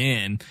jumping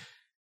in.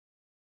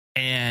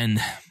 And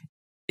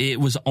it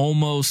was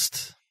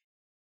almost,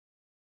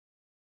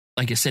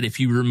 like I said, if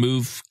you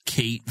remove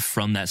Kate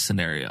from that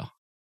scenario,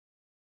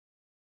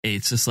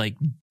 it's just like,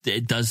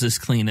 does this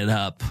clean it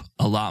up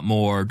a lot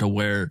more to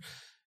where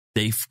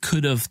they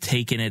could have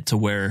taken it to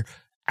where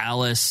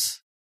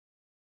Alice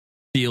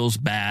feels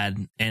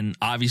bad and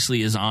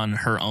obviously is on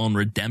her own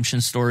redemption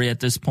story at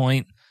this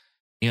point,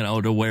 you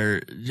know, to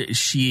where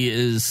she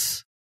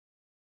is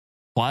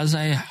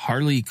quasi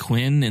Harley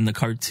Quinn in the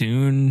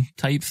cartoon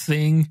type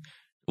thing,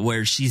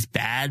 where she's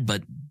bad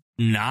but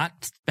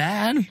not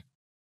bad,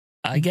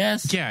 I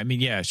guess. Yeah, I mean,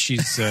 yeah,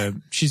 she's a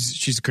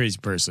crazy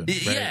person.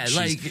 Right? Yeah,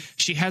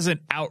 she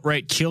hasn't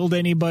outright killed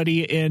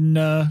anybody in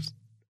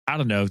I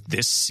don't know,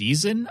 this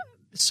season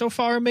so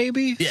far,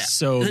 maybe. Yeah.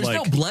 So there's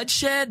no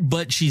bloodshed,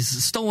 but she's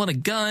stolen a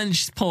gun,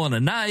 she's pulling a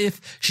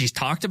knife, she's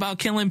talked about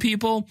killing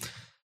people.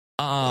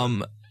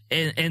 And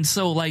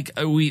so like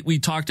we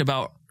talked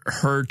about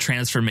her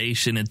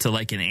transformation into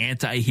like an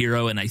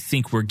anti-hero, and I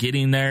think we're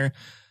getting there.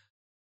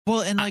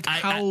 Well, and like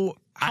how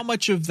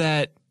much of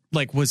that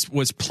like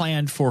was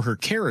planned for her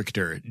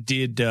character?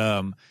 Did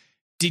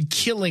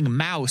killing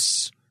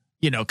Mouse,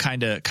 you know,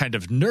 kind of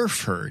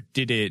nerf her?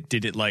 Did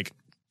it like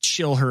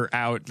chill her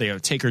out, you know,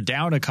 take her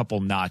down a couple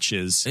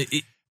notches?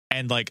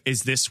 And like,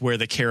 is this where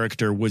the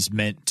character was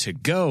meant to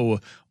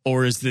go,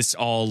 or is this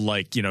all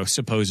like, you know,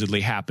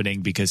 supposedly happening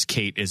because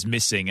Kate is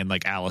missing and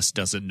like Alice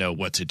doesn't know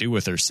what to do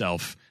with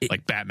herself,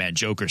 like Batman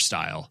Joker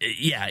style?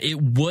 Yeah,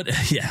 it would.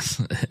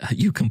 Yes,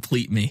 you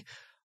complete me.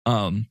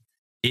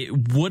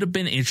 It would have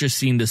been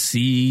interesting to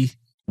see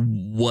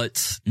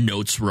what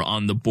notes were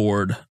on the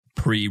board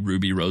pre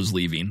Ruby Rose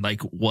leaving.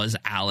 Like, was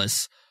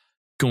Alice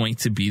going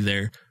to be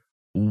there?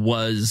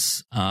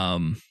 Was,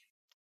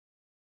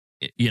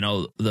 you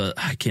know,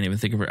 I can't even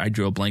think of her. I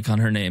drew a blank on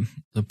her name.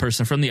 The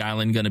person from the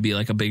island going to be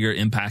like a bigger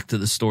impact to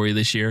the story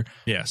this year?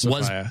 Yeah.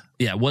 Sophia.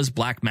 Was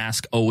Black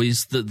Mask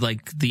always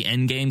the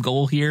end game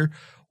goal here?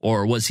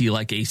 Or was he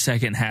like a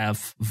second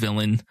half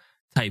villain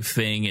type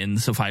thing? And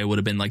Sophia would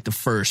have been like the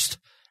first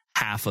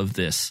half of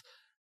this.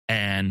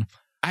 And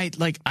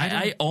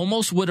I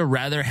almost would have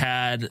rather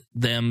had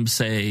them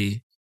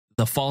say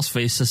the False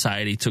Face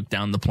Society took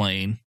down the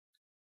plane.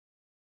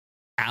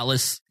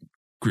 Alice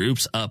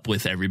groups up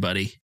with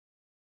everybody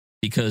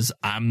because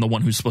I'm the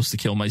one who's supposed to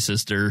kill my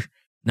sister,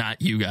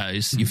 not you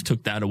guys. Mm-hmm. You've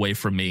took that away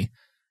from me.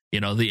 You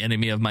know, the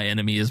enemy of my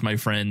enemy is my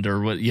friend,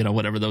 or what, you know,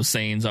 whatever those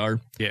sayings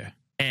are. Yeah.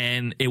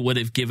 And it would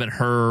have given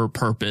her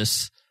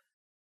purpose,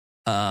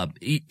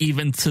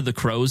 even to the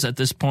Crows at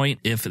this point,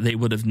 if they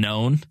would have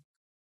known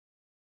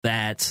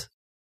that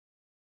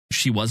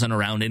she wasn't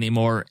around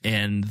anymore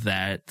and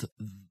that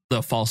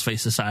the False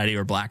Face Society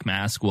or Black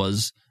Mask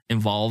was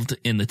involved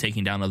in the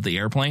taking down of the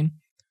airplane.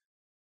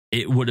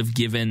 It would have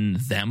given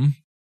them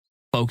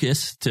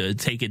focus to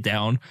take it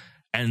down.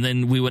 And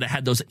then we would have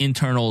had those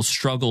internal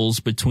struggles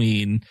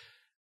between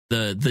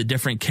the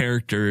different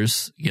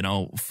characters, you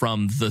know,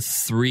 from the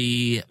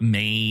three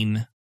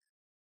main,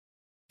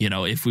 you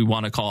know, if we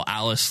want to call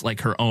Alice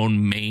like her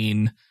own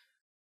main,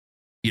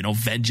 you know,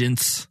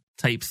 vengeance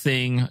type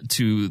thing,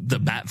 to the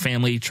Bat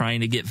family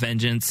trying to get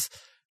vengeance,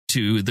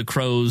 to the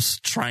Crows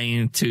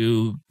trying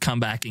to come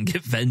back and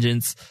get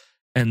vengeance.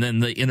 And then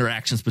the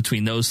interactions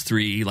between those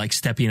three, like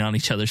stepping on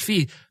each other's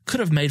feet,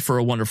 could have made for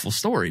a wonderful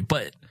story.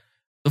 But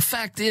the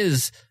fact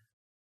is,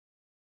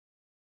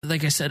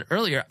 like I said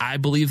earlier, I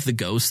believe the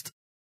ghost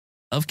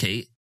of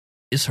Kate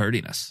is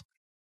hurting us.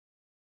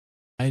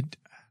 I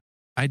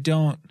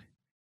don't,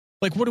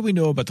 like, what do we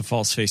know about the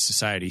False Face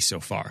Society so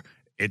far?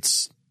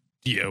 It's,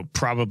 you know,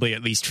 probably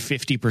at least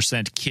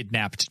 50%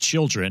 kidnapped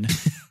children.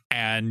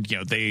 And, you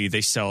know,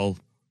 they sell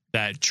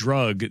that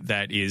drug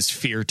that is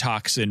fear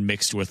toxin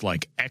mixed with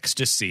like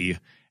ecstasy,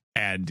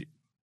 and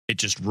it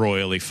just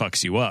royally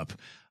fucks you up.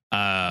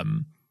 I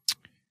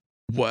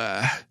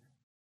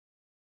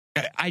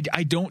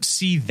don't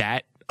see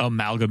that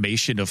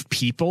amalgamation of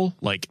people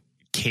like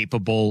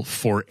capable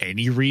for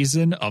any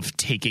reason of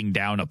taking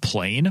down a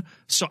plane.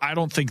 So I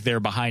don't think they're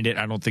behind it.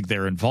 I don't think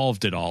they're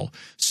involved at all.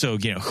 So,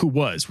 you know, who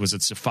was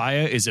it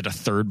Sophia? Is it a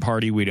third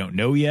party? We don't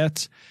know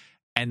yet.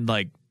 And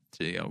like,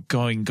 you know,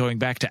 going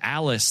back to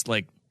Alice,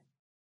 like,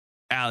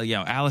 you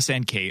know, Alice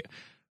and Kate,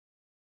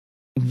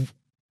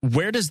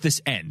 where does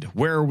this end?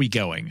 Where are we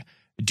going?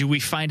 Do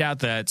we find out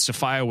that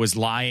Sophia was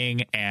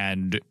lying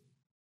and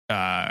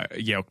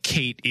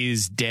Kate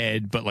is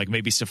dead, but like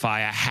maybe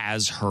Sophia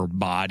has her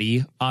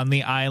body on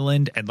the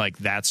island, and like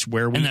that's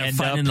where we end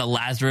up in the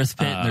Lazarus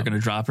pit. And they're going to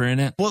drop her in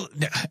it. Well,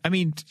 I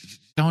mean,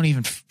 don't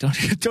even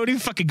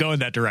fucking go in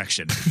that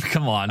direction.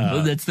 Come on,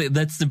 that's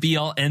the be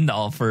all end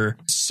all for.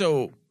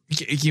 So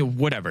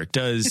whatever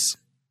does.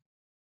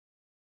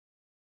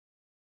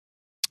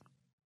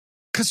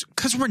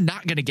 Because we're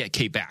not going to get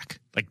Kate back.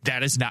 Like,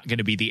 that is not going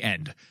to be the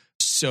end.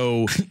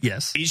 So,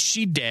 yes. Is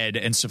she dead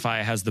and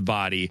Sophia has the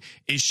body?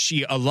 Is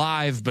she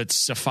alive, but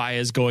Sophia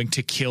is going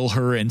to kill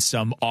her in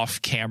some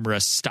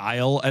off-camera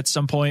style at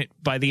some point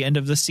by the end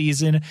of the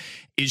season?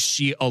 Is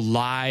she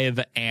alive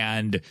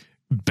and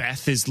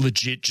Beth is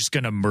legit just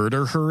going to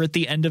murder her at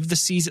the end of the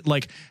season?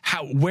 Like,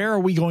 where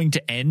are we going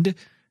to end?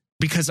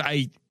 Because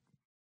I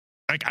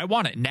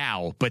want it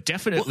now, but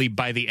definitely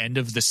by the end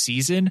of the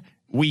season,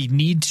 we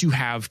need to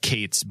have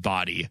Kate's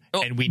body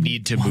and we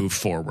need to move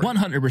forward.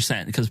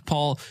 100%. Because,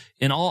 Paul,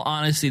 in all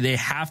honesty, they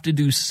have to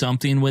do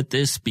something with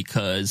this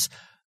because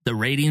the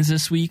ratings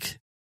this week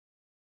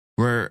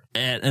were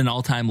at an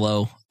all-time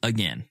low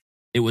again.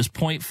 It was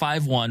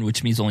 0.51,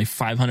 which means only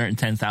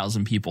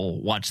 510,000 people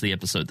watched the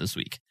episode this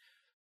week.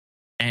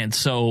 And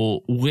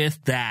so with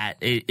that,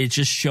 it's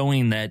just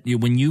showing that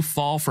when you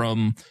fall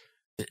from,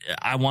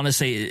 I want to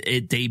say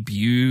it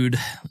debuted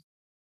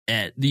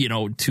at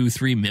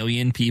 2-3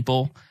 million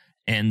people,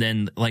 and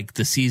then like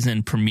the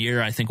season premiere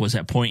I think was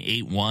at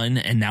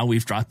 0.81, and now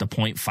we've dropped to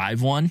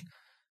 0.51.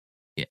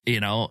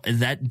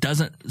 That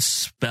doesn't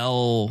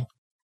spell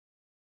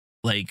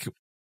like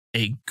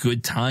a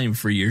good time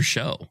for your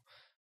show.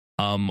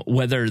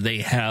 Whether they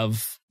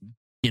have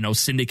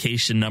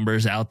syndication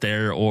numbers out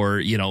there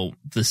or the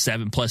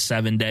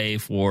 7+7 day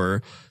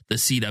for the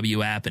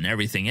CW app and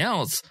everything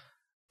else,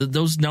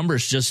 those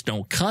numbers just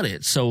don't cut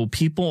it. So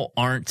people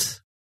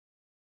aren't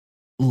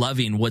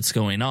loving what's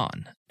going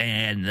on,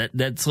 and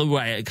that's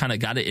why I kind of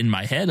got it in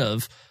my head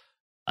of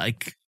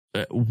like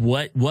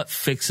what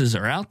fixes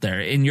are out there.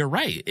 And you're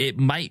right, it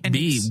might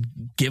be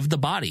give the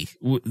body,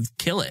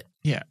 kill it.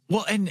 Yeah,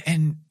 well,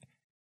 and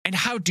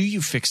how do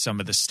you fix some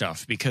of this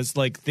stuff? Because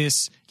like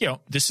this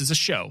is a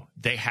show,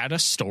 they had a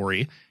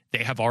story,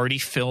 they have already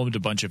filmed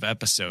a bunch of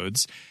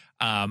episodes.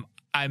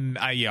 I'm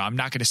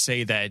not going to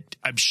say that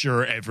I'm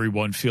sure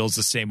everyone feels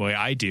the same way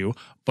I do,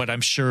 but I'm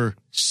sure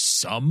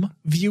some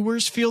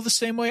viewers feel the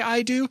same way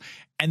I do.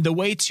 And the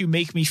way to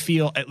make me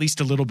feel at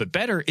least a little bit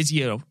better is,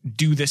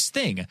 do this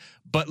thing.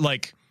 But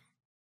like,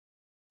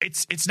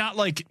 it's not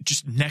like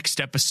just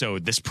next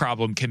episode, this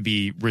problem can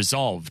be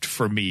resolved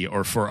for me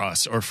or for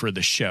us or for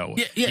the show.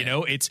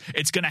 Yeah.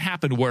 It's going to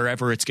happen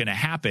wherever it's going to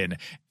happen.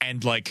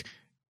 And like,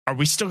 are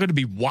we still going to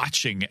be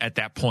watching at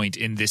that point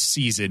in this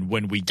season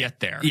when we get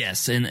there?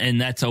 Yes, and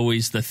that's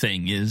always the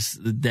thing, is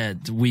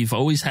that we've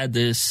always had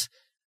this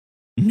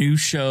new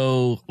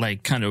show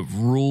like kind of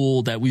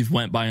rule that we've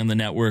went by on the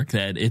network,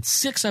 that it's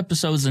 6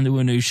 episodes into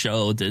a new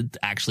show to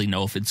actually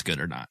know if it's good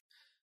or not.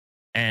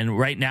 And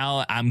right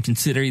now I'm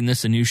considering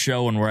this a new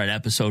show and we're at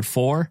episode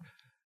 4.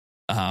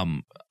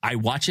 I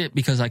watch it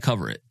because I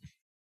cover it.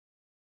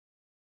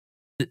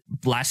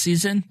 Last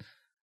season,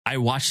 I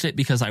watched it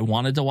because I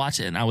wanted to watch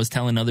it, and I was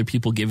telling other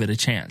people, give it a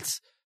chance.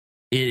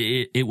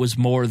 It was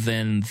more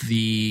than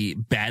the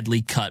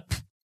badly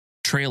cut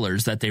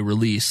trailers that they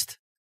released,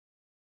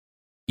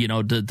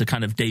 to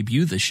kind of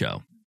debut the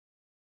show.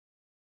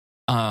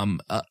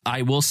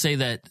 I will say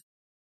that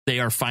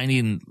they are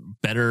finding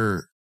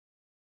better,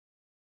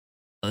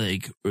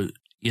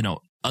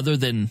 other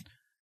than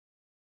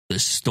the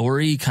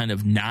story kind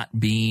of not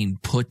being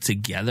put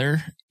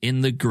together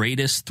in the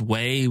greatest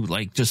way,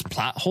 like just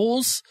plot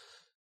holes.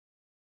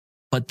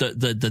 But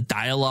the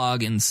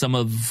dialogue and some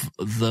of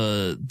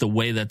the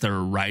way that they're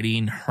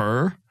writing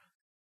her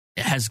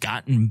has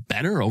gotten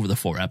better over the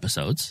 4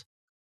 episodes.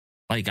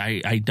 Like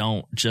I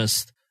don't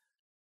just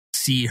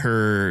see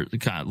her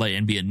kind of like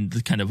and be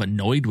kind of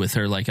annoyed with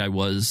her like I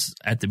was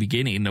at the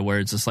beginning, where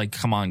it's just like,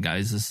 come on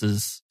guys, this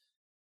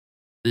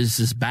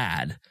is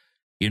bad,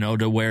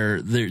 to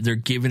where they're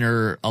giving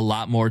her a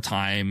lot more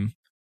time.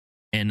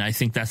 And I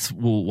think that's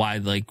why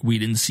like we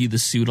didn't see the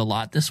suit a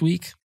lot this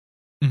week.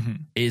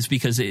 Mm-hmm. Is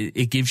because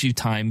it gives you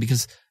time,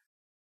 because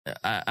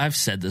I've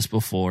said this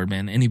before,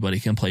 man, anybody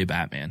can play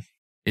Batman.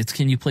 It's,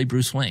 can you play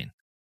Bruce Wayne?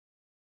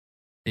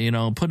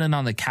 Putting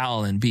on the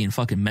cowl and being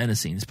fucking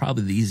menacing is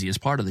probably the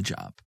easiest part of the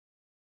job.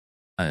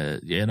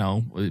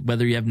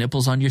 Whether you have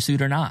nipples on your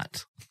suit or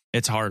not.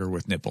 It's harder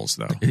with nipples,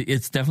 though.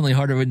 It's definitely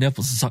harder with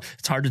nipples.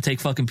 It's hard to take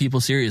fucking people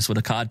serious with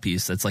a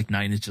codpiece that's like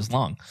 9 inches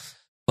long.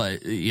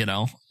 But, you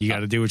got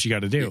to do what you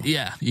got to do.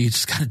 Yeah, you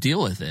just got to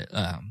deal with it.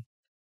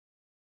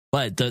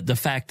 But the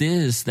fact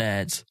is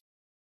that,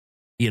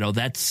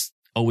 that's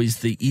always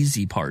the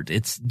easy part.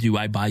 It's, do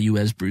I buy you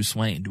as Bruce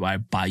Wayne? Do I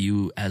buy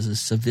you as a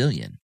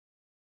civilian?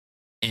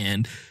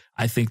 And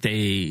I think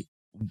they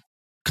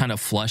kind of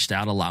flushed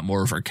out a lot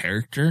more of her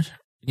character,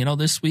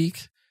 this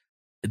week.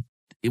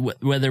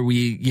 Whether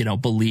we,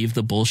 believe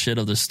the bullshit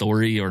of the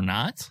story or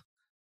not,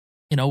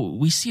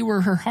 we see where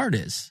her heart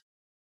is.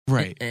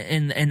 Right.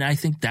 And I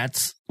think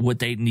that's what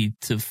they need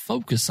to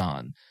focus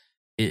on.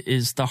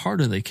 is the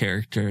heart of the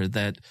character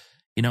that,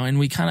 you know, and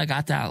we kind of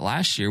got that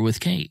last year with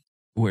Kate,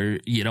 where,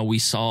 you know, we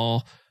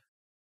saw,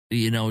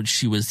 you know,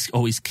 she was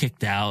always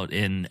kicked out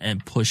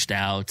and pushed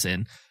out,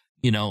 and,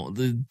 you know,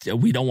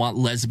 we don't want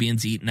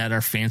lesbians eating at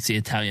our fancy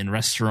Italian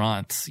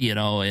restaurants, you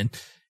know, and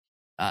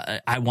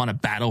I want to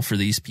battle for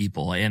these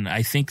people. And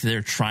I think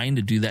they're trying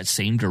to do that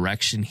same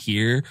direction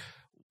here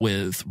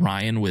with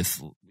Ryan,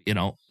 with, you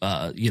know,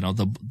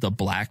 the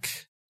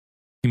Black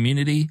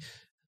community,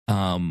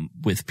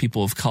 with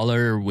people of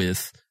color,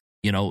 with,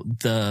 you know,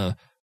 the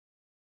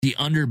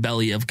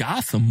underbelly of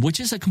Gotham, which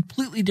is a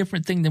completely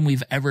different thing than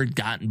we've ever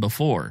gotten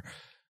before,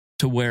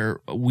 to where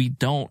we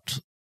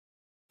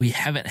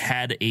haven't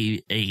had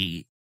a,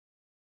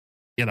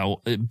 you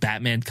know,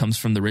 Batman comes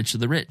from the rich of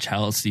the rich. How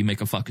else do you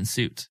make a fucking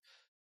suit?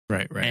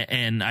 Right.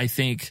 And I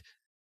think,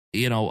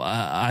 you know,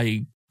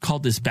 I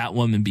called this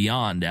Batwoman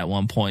Beyond at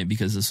one point,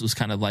 because this was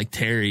kind of like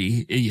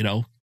Terry, you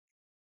know,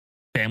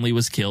 family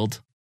was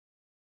killed.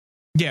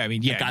 Yeah, I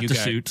mean, yeah,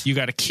 you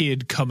got a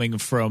kid coming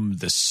from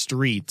the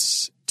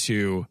streets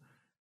to,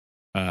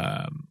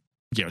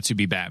 you know, to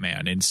be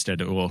Batman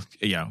instead of, well,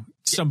 you know,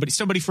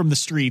 somebody from the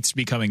streets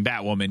becoming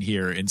Batwoman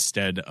here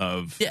instead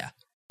of,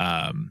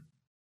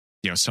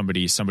 you know,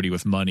 somebody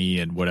with money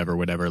and whatever,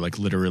 like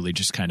literally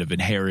just kind of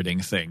inheriting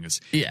things.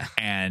 Yeah.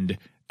 And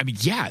I mean,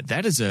 yeah,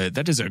 that is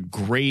a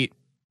great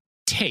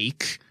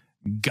take.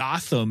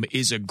 Gotham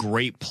is a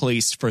great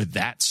place for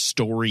that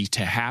story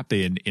to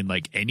happen in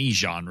like any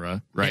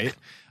genre, right?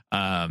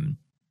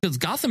 Because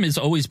Gotham has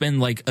always been,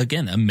 like,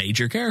 again, a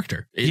major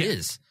character. It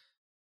is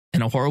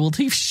in a horrible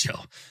TV show.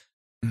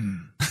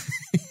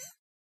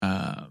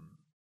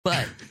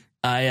 But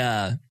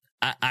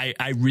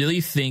I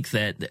really think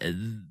that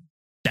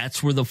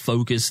that's where the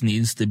focus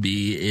needs to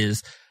be,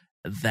 is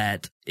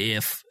that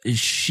if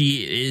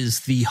she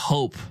is the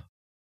hope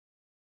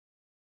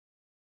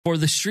for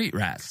the street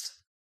rats.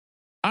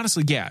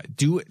 Honestly, yeah,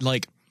 do it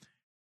like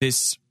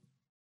this.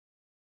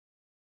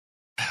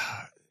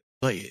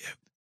 Like,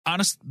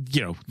 honest,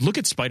 you know, look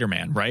at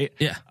Spider-Man, right?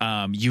 Yeah.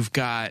 You've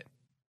got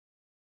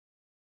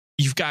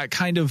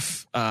kind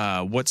of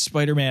what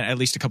Spider-Man, at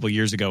least a couple of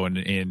years ago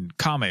in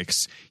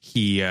comics,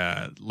 he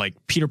like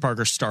Peter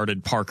Parker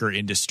started Parker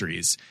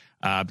Industries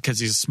because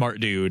he's a smart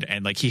dude,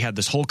 and like he had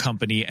this whole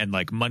company and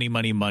like money,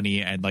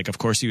 and like of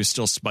course he was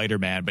still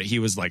Spider-Man, but he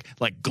was like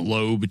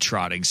globe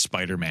trotting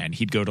Spider-Man.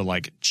 He'd go to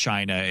like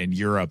China and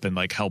Europe and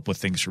like help with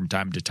things from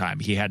time to time.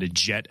 He had a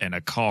jet and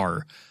a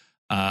car,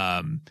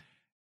 and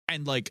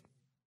like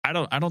I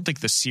don't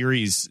think the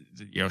series,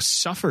 you know,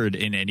 suffered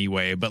in any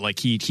way, but like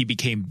he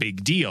became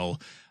big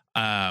deal,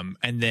 and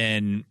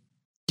then,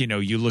 you know,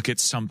 you look at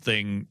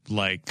something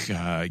like,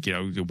 you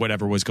know,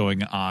 whatever was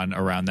going on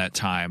around that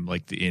time,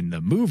 like in the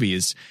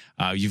movies,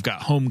 you've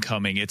got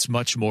Homecoming. It's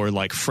much more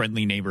like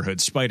friendly neighborhood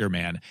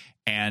Spider-Man.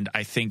 And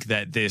I think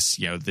that this,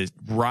 you know, the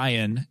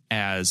Ryan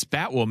as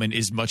Batwoman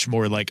is much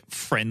more like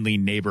friendly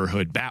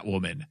neighborhood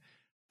Batwoman,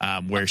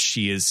 where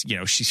she is, you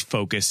know, she's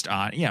focused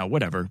on, you know,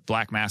 whatever.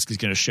 Black Mask is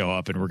going to show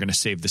up and we're going to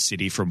save the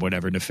city from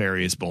whatever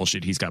nefarious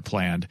bullshit he's got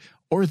planned.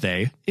 Or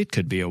it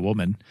could be a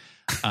woman.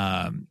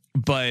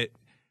 But,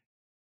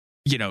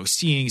 you know,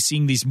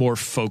 seeing these more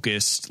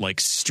focused, like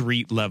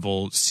street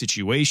level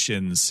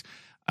situations,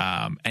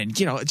 and,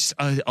 you know, it's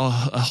a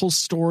whole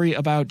story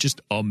about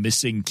just a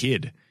missing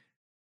kid,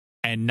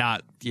 and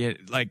not, yeah,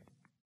 like,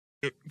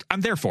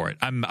 I'm there for it.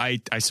 I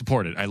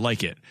support it. I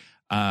like it.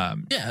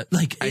 Yeah,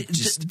 like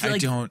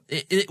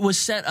it was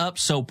set up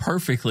so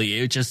perfectly.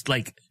 It just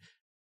like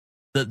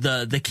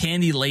the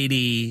candy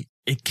lady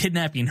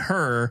kidnapping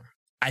her,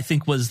 I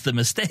think, was the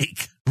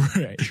mistake.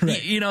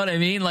 Right. You know what I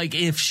mean? Like,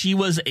 if she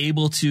was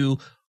able to,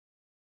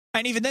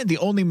 and even then, the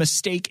only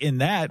mistake in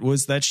that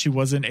was that she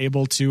wasn't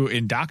able to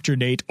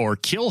indoctrinate or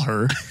kill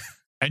her,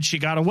 and she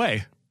got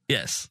away.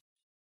 Yes.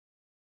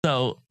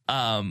 So,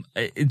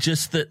 it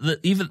just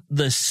even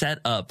the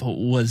setup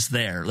was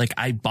there. Like,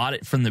 I bought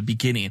it from the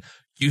beginning.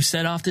 You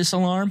set off this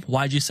alarm?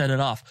 Why'd you set it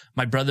off?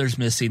 My brother's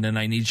missing and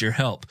I need your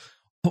help.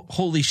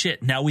 Holy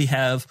shit. Now we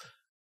have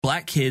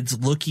Black kids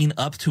looking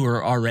up to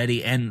her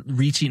already and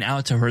reaching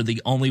out to her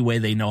the only way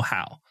they know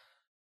how.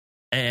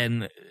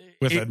 And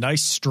with a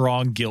nice,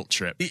 strong guilt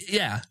trip.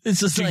 Yeah.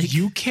 It's just Do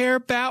you care,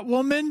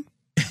 Batwoman?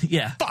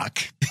 Yeah. Fuck.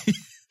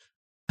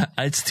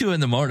 It's 2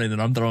 a.m.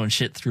 and I'm throwing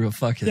shit through a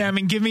fucking. Yeah, I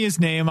mean, give me his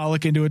name. I'll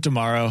look into it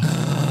tomorrow.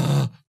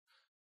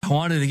 I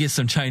wanted to get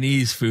some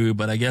Chinese food,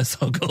 but I guess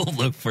I'll go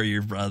look for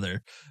your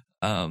brother.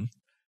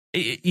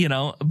 You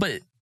know,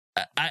 but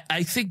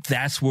I think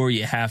that's where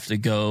you have to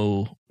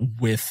go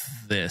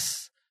with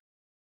this.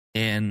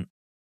 And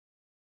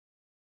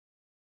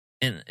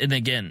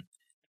again,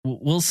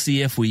 we'll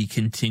see if we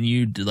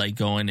continue to like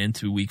going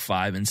into week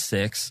 5 and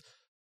 6,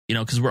 you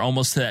know, because we're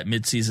almost to that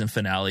mid-season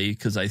finale.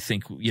 Because I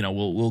think, you know,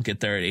 we'll get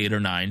there at 8 or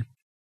 9.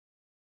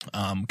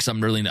 Because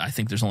I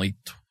think there's only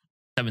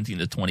 17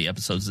 to 20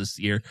 episodes this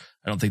year.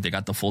 I don't think they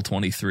got the full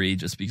 23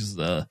 just because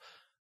of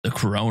the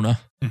corona.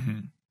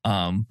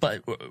 Mm-hmm.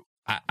 But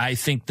I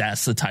think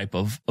that's the type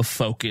of a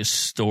focused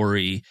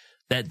story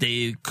that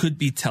they could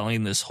be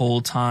telling this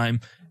whole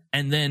time.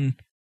 And then,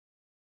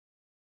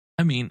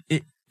 I mean,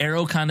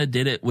 Arrow kind of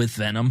did it with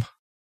Venom,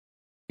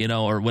 you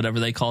know, or whatever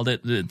they called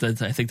it.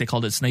 I think they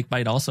called it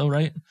Snakebite also,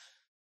 right?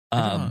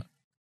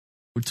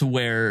 To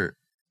where,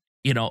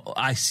 you know,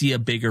 I see a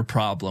bigger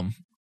problem.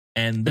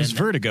 And there's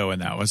Vertigo in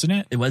that, wasn't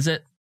it? Was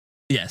it?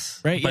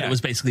 Yes. Right. But yeah. it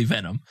was basically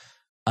Venom.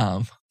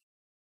 Anyway.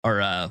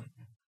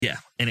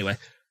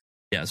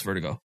 Yeah, it's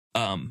Vertigo.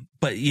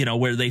 But you know,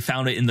 where they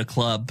found it in the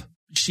club,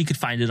 she could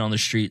find it on the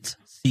streets,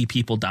 see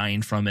people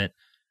dying from it,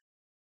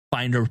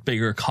 find a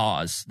bigger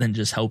cause than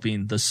just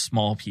helping the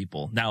small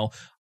people. Now,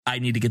 I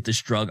need to get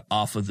this drug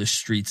off of the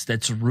streets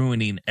that's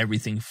ruining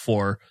everything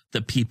for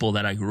the people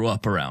that I grew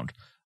up around.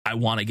 I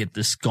want to get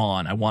this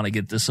gone. I want to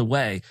get this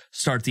away.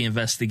 Start the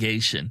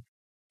investigation.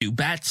 Do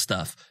bat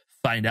stuff.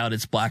 Find out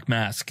it's Black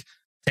Mask.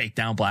 Take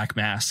down Black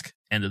Mask.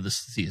 End of the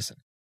season.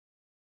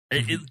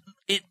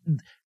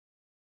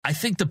 I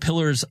think the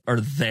pillars are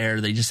there.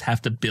 They just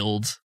have to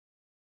build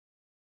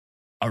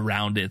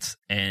around it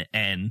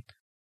and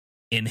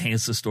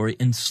enhance the story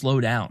and slow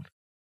down.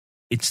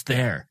 It's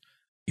there.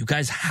 You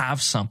guys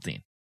have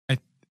something. I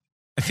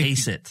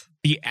Face it.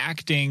 The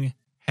acting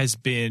has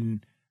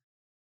been,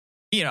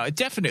 you know,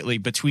 definitely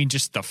between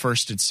just the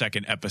first and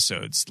second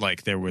episodes,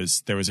 like there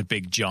was a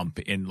big jump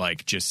in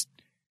like just,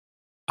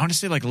 I want to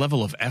say like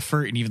level of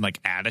effort and even like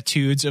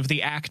attitudes of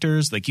the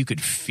actors. Like you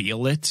could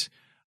feel it.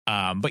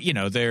 But you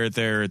know,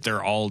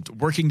 they're all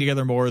working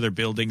together more. They're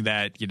building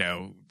that, you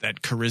know,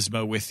 that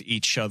charisma with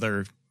each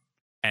other.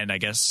 And I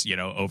guess, you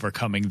know,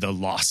 overcoming the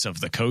loss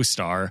of the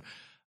co-star.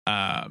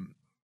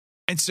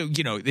 And so,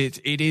 you know,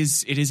 it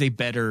is a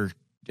better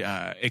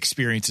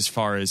experience as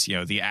far as, you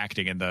know, the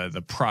acting and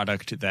the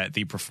product that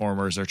the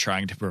performers are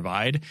trying to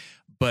provide.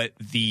 But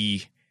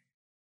the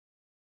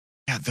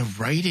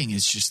writing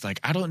is just like,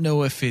 I don't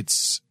know if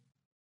it's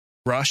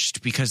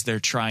rushed because they're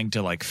trying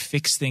to like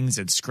fix things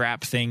and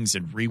scrap things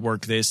and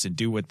rework this and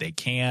do what they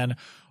can,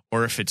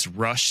 or if it's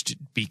rushed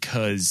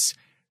because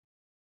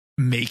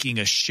making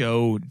a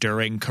show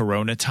during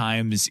Corona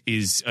times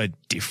is a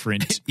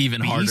different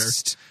even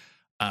beast.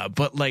 Harder.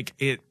 But like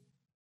it.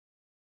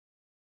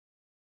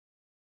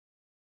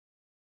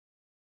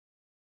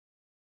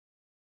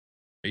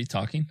 Are you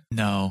talking?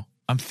 No,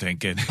 I'm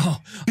thinking.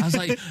 Oh, I was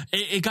like,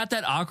 it got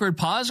that awkward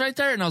pause right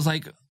there, and I was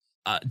like,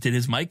 did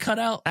his mic cut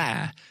out?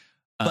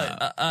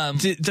 But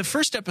the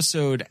first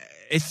episode,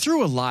 it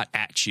threw a lot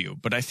at you,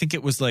 but I think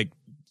it was like,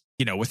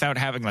 you know, without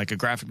having like a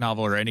graphic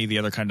novel or any of the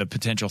other kind of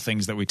potential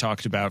things that we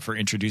talked about for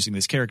introducing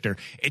this character,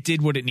 it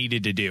did what it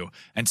needed to do.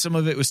 And some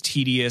of it was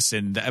tedious,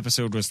 and the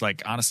episode was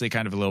like honestly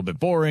kind of a little bit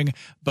boring,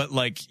 but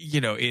like,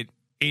 you know,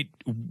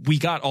 we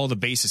got all the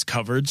bases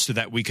covered so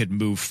that we could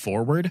move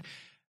forward.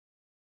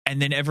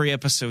 And then every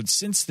episode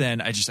since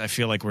then, I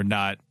feel like we're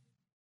not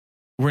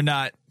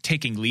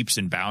taking leaps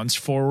and bounds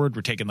forward.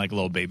 We're taking like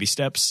little baby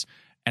steps.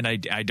 And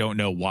I don't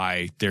know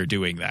why they're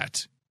doing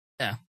that.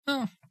 Yeah.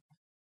 Oh,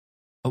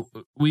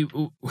 we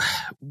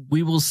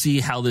will see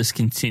how this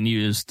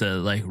continues to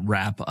like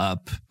wrap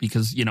up,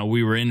 because, you know,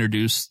 we were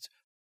introduced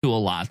to a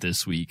lot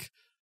this week.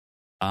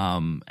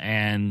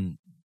 And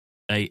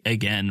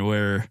again,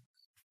 we're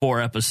 4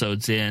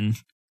 episodes in,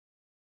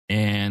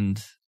 and,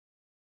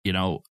 you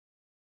know,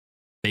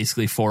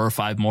 basically 4 or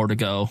 5 more to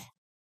go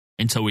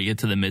until we get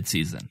to the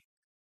midseason.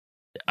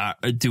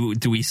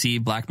 Do we see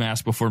Black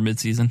Mask before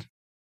midseason?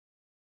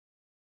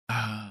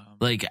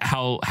 Like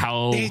how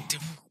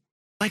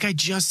like I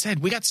just said,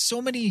 we got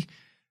so many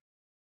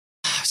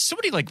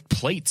like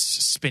plates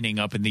spinning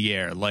up in the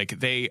air. Like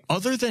they,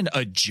 other than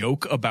a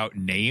joke about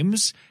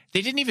names,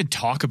 they didn't even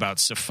talk about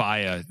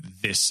Sophia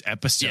this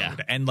episode. Yeah.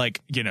 And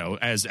like, you know,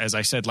 as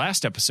I said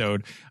last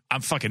episode,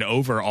 I'm fucking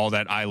over all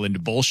that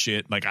island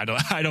bullshit. Like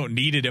I don't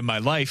need it in my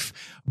life,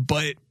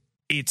 but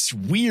it's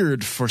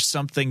weird for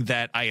something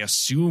that I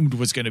assumed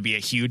was going to be a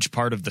huge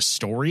part of the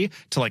story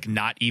to like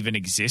not even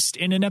exist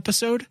in an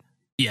episode.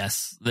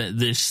 Yes,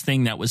 this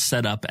thing that was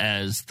set up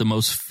as the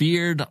most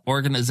feared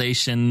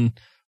organization,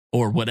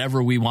 or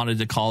whatever we wanted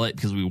to call it,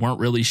 because we weren't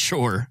really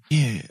sure.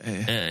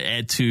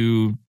 Yeah.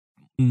 To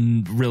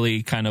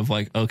really kind of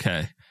like,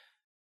 okay,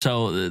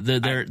 so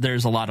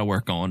there's a lot of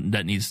work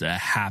that needs to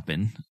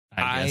happen.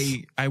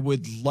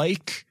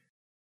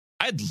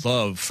 I'd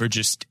love for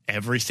just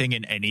everything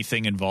and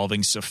anything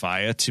involving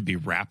Sophia to be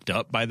wrapped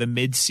up by the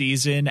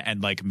mid-season,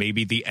 and like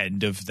maybe the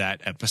end of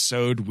that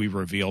episode we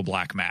reveal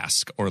Black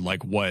Mask, or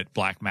like what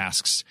Black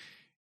Mask's,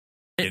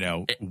 you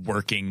know,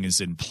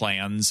 workings and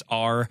plans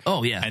are.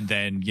 Oh yeah. And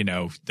then, you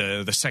know,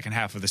 the second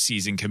half of the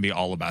season can be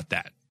all about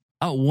that.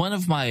 One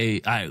of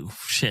my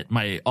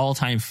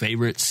all-time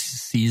favorite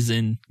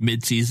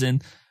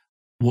mid-season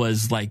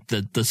was like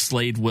the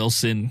Slade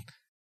Wilson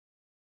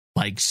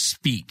like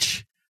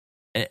speech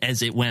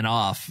as it went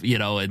off, you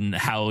know, and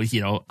how,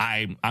 you know,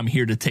 I'm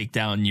here to take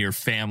down your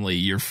family,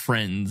 your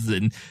friends,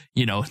 and,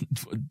 you know,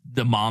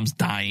 the mom's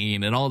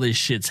dying and all this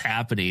shit's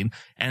happening.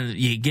 And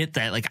you get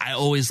that. Like, I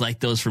always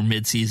like those for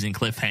mid-season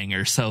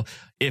cliffhangers. So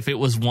if it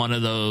was one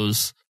of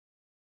those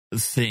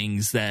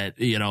things that,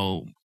 you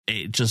know,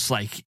 it just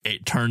like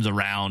it turns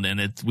around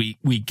and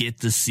we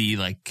get to see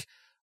like,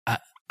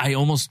 I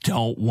almost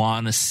don't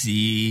want to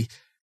see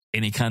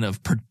any kind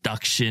of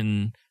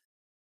production,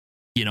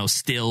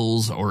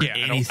 stills or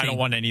anything. I don't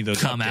want any of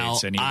those come updates,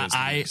 out. any of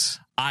those news.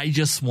 I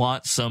just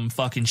want some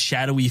fucking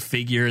shadowy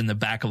figure in the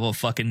back of a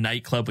fucking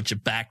nightclub with your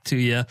back to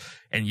you,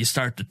 and you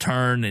start to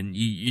turn and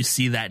you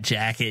see that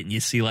jacket and you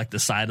see like the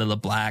side of the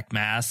black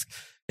mask,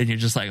 and you're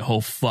just like,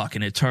 oh fuck,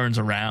 and it turns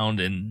around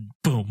and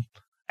boom.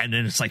 And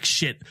then it's like,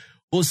 shit,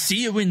 we'll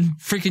see you in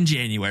freaking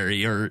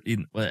January, or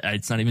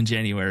it's not even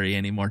January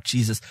anymore.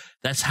 Jesus,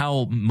 that's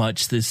how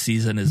much this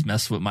season has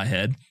messed with my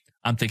head.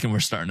 I'm thinking we're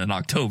starting in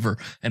October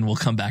and we'll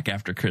come back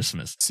after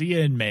Christmas. See you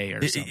in May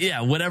or something. Yeah,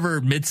 whatever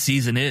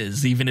mid-season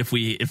is, even if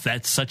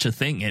that's such a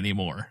thing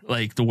anymore,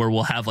 like where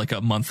we'll have like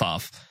a month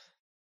off.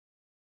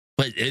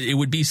 But it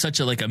would be such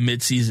a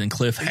mid-season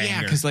cliffhanger.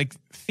 Yeah, because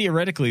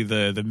theoretically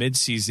the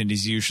mid-season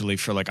is usually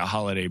for like a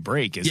holiday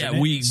break, isn't it?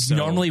 Yeah,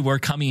 normally we're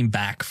coming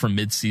back from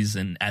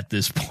mid-season at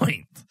this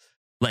point.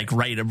 Like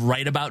right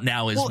about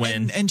now is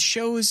when and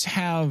shows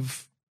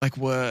have like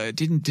what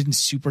didn't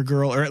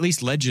Supergirl, or at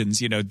least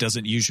Legends,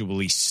 doesn't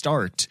usually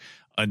start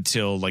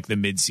until like the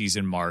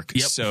mid-season mark.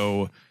 Yep.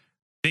 So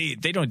they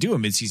don't do a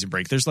mid-season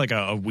break. There's like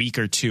a week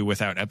or two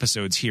without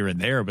episodes here and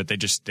there, but they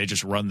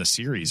just run the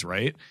series,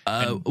 right?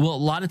 Well, a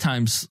lot of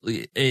times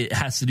it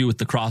has to do with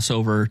the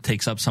crossover,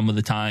 takes up some of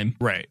the time,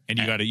 right? And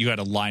you got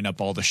to line up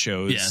all the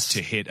shows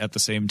to hit at the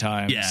same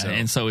time. Yeah,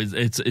 and so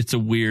it's a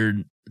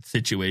weird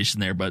situation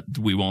there, but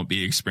we won't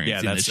be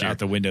experiencing. Yeah, that's this year. out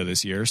the window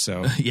this year.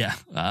 So yeah.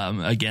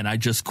 Again, I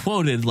just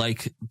quoted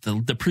like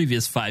the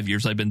previous 5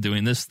 years I've been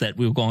doing this, that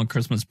we'll go on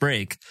Christmas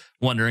break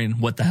wondering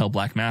what the hell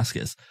Black Mask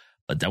is.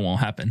 But that won't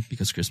happen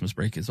because Christmas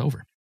break is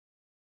over.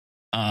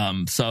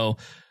 So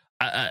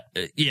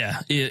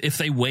if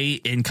they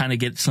wait and kind of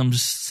get some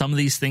of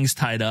these things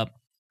tied up,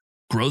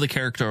 grow the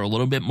character a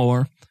little bit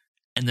more,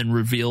 and then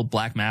reveal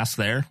Black Mask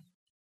there,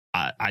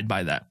 I'd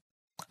buy that.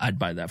 I'd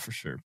buy that for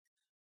sure.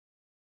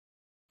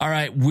 All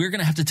right, we're going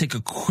to have to take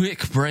a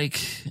quick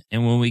break.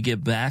 And when we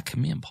get back,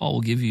 me and Paul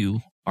will give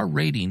you our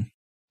rating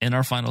and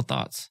our final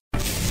thoughts.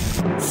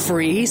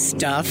 Free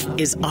stuff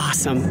is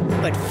awesome,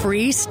 but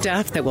free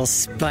stuff that will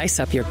spice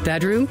up your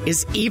bedroom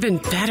is even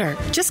better.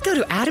 Just go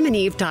to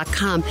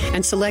adamandeve.com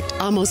and select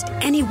almost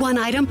any one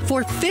item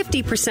for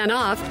 50%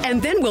 off,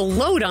 and then we'll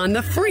load on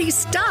the free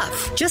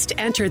stuff. Just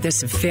enter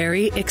this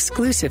very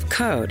exclusive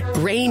code,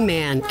 Rain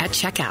Man, at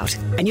checkout,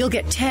 and you'll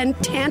get 10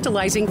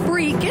 tantalizing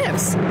free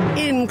gifts,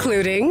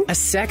 including a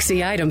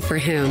sexy item for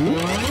him,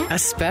 a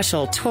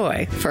special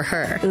toy for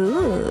her,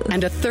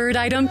 and a third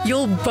item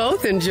you'll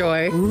both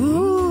enjoy.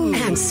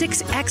 And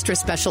 6 extra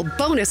special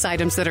bonus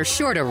items that are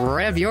sure to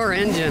rev your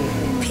engine,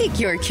 pique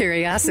your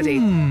curiosity,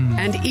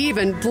 and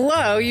even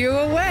blow you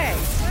away.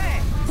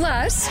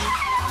 Plus,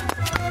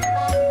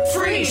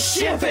 free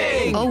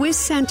shipping! Always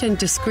sent in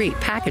discreet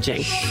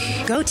packaging.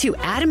 Go to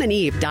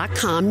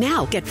adamandeve.com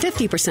now. Get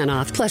 50%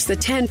 off plus the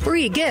 10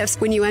 free gifts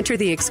when you enter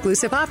the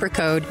exclusive offer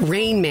code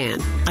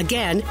RAINMAN.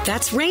 Again,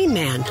 that's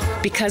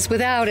RAINMAN. Because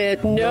without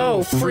it,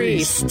 no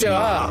free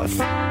stuff.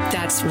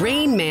 That's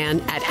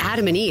RAINMAN at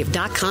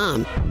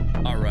adamandeve.com.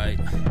 All right.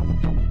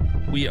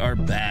 We are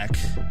back.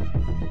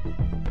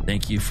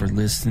 Thank you for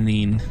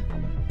listening.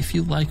 If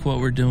you like what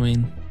we're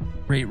doing,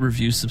 rate,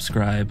 review,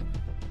 subscribe.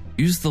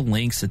 Use the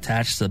links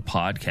attached to the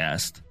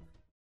podcast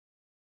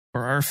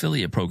for our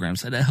affiliate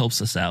programs. That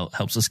helps us out,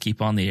 helps us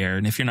keep on the air.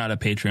 And if you're not a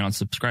Patreon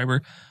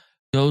subscriber,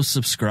 go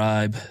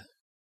subscribe.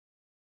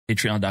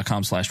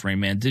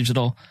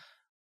 Patreon.com/RainmanDigital.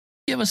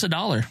 Give us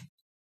 $1.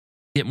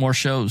 Get more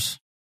shows.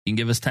 You can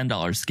give us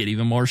 $10. Get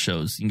even more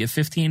shows. You can get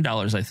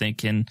 $15, I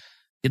think, and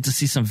get to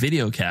see some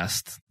video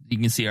cast. You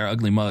can see our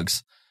ugly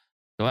mugs.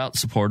 Go out,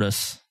 support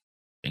us.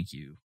 Thank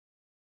you.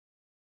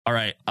 All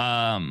right.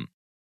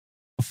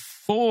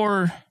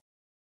 For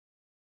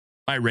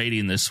my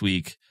rating this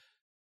week,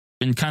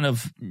 been kind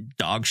of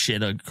dog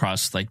shit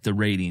across like the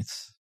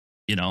ratings,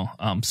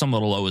 some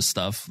of the lowest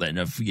stuff that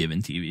I've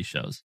given TV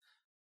shows.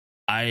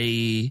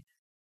 I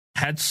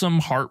had some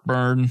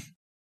heartburn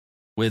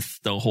with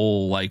the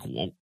whole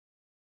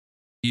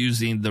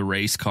using the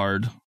race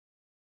card.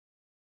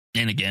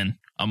 And again,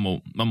 I'm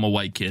a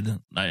white kid.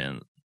 I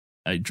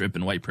drip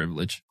in white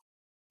privilege.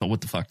 But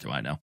what the fuck do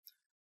I know?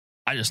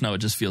 I just know it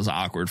just feels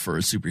awkward for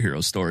a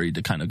superhero story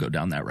to kind of go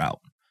down that route.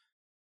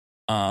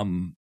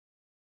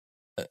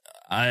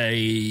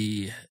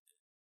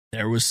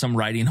 There was some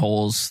writing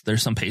holes.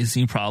 There's some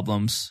pacing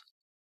problems.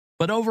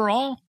 But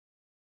overall,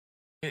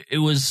 it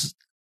was,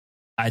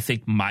 I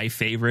think, my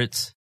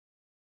favorite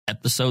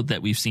episode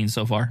that we've seen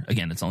so far.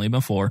 Again, it's only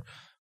been 4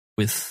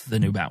 with the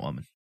new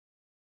Batwoman.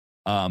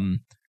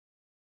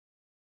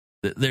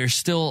 There's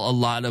still a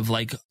lot of,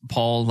 like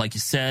Paul, like you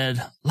said,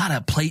 a lot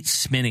of plates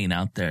spinning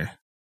out there.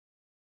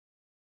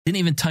 Didn't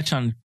even touch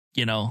on,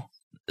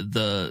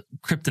 the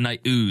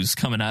kryptonite ooze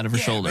coming out of her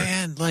shoulder.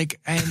 Man,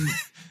 and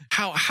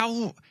how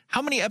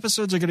many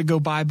episodes are going to go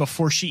by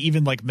before she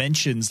even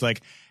mentions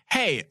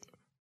hey,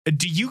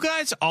 do you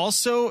guys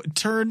also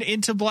turn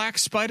into black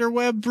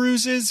spiderweb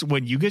bruises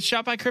when you get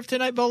shot by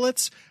kryptonite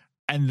bullets?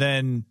 And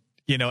then,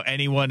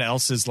 anyone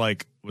else is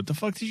like, what the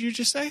fuck did you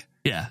just say?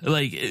 Yeah,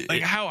 like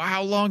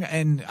how long?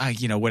 And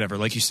whatever.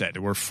 Like you said,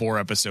 we're 4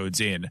 episodes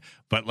in,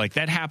 but like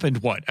that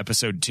happened. What,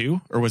 episode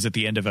 2, or was it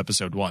the end of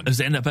episode 1? It was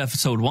the end of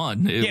episode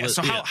 1.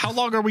 So how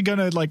long are we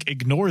gonna like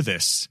ignore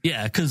this?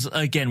 Yeah, because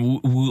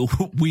again,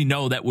 we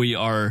know that we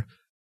are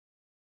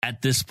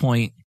at this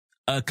point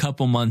a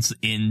couple months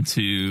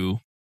into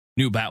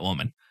new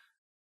Batwoman.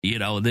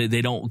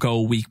 They don't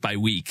go week by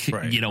week.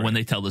 Right, when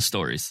they tell the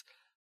stories.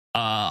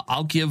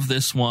 I'll give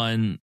this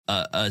one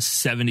a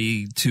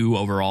 72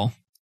 overall.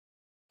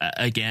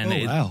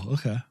 Again, wow,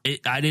 okay.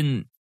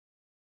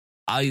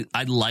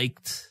 I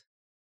liked,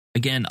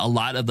 again, a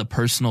lot of the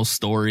personal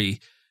story,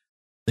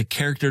 the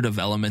character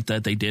development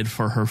that they did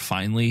for her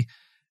finally.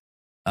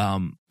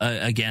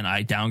 Again,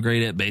 I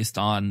downgrade it based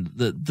on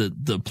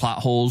the plot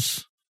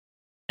holes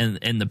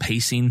and the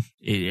pacing.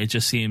 It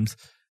just seems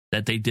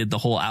that they did the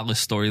whole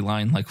Alice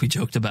storyline like we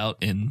joked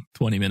about in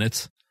 20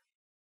 minutes.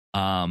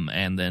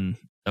 And then,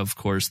 of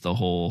course, the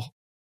whole,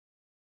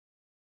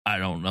 I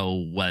don't know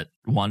what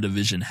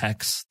WandaVision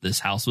hex this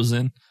house was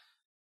in,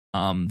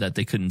 that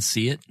they couldn't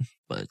see it,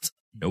 but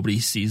nobody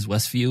sees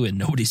Westview and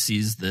nobody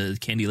sees the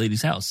Candy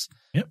Lady's house.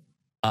 Yep.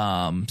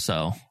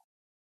 So.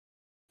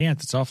 Yeah,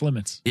 it's off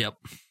limits. Yep.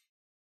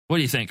 What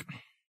do you think?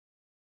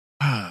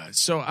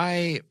 So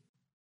I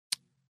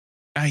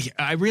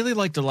really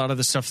liked a lot of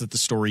the stuff that the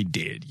story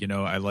did.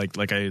 I liked,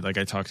 like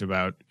I talked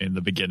about in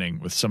the beginning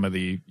with some of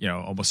the,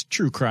 almost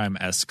true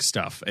crime-esque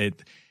stuff.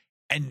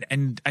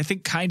 And I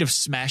think kind of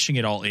smashing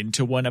it all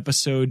into one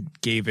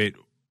episode gave it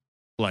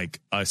like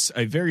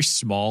a very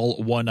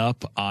small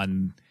one-up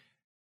on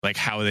like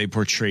how they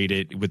portrayed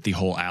it with the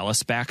whole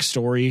Alice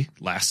backstory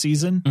last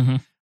season.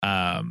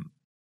 Mm-hmm.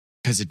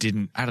 Because it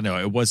didn't, I don't know,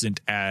 it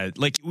wasn't as,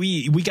 like,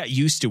 we got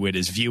used to it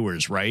as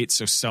viewers, right?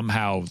 So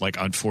somehow, like,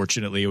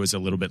 unfortunately, it was a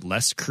little bit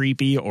less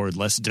creepy or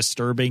less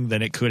disturbing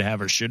than it could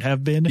have or should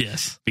have been.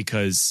 Yes.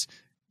 Because,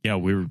 we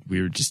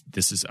were just,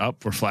 this is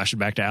up, we're flashing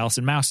back to Alice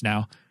and Mouse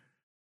now.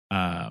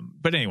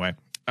 But anyway,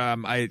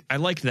 I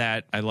liked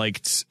that. I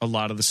liked a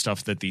lot of the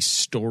stuff that the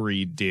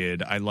story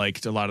did. I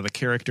liked a lot of the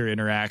character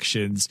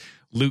interactions,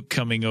 Luke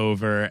coming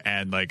over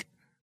and like,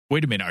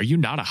 wait a minute, are you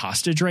not a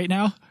hostage right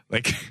now?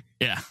 Like,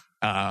 yeah.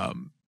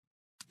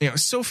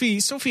 Sophie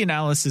and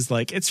Alice is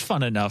like, it's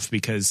fun enough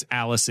because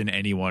Alice and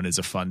anyone is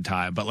a fun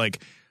time, but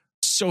like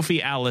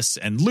Sophie, Alice,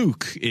 and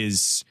Luke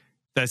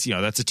that's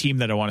a team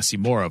that I want to see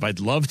more of.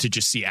 I'd love to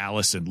just see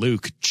Alice and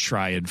Luke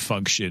try and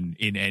function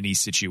in any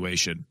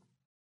situation.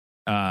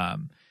 So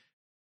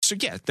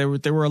yeah, there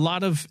were a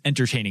lot of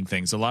entertaining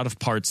things, a lot of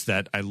parts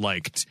that I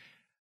liked,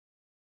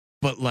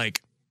 but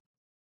like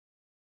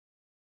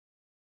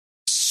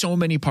so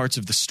many parts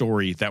of the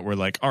story that were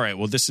like, all right,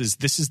 well, this is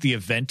the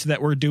event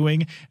that we're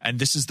doing, and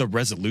this is the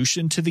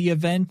resolution to the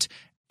event.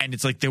 And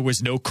it's like there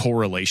was no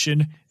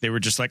correlation. They were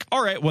just like,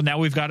 all right, well, now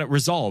we've got it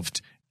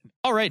resolved.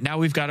 All right, now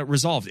we've got it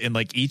resolved. In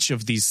like each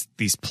of these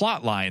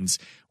plot lines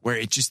where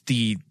it just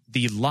the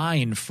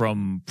line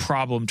from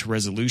problem to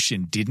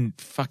resolution didn't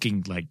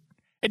fucking like,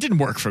 it didn't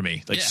work for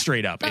me, like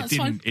straight up. No,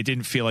 it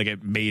didn't feel like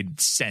it made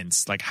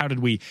sense. Like, how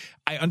did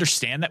I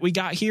understand that we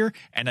got here,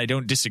 and I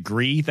don't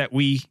disagree that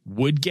we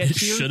would get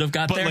here. Should have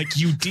got but there. But like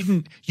you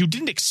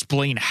didn't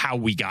explain how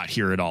we got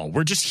here at all.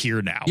 We're just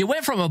here now. You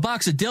went from a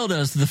box of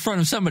dildos to the front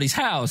of somebody's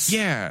house.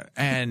 Yeah.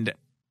 And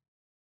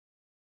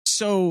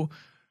so,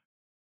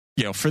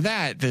 for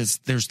that,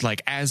 there's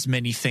like as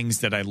many things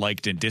that I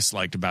liked and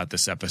disliked about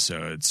this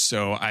episode.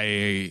 So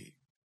I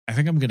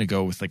think I'm going to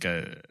go with like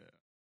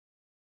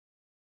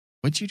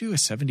what'd you do, a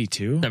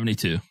 72?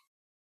 72. I'm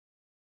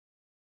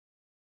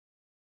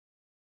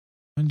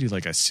going to do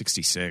like a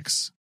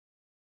 66.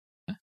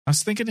 I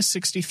was thinking a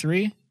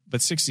 63,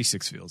 but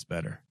 66 feels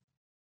better.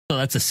 So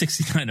that's a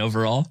 69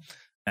 overall.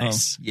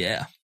 Nice.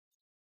 Yeah.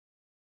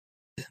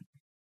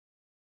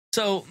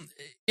 So,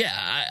 yeah,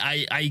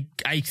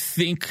 I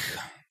think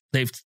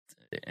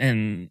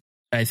and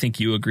I think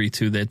you agree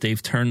too, that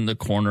they've turned the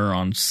corner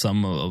on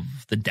some of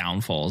the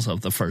downfalls of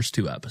the first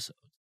 2 episodes.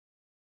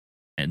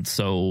 And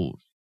so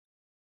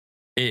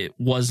it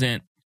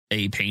wasn't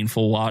a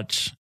painful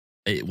watch.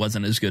 It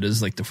wasn't as good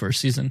as like the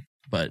first season,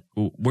 but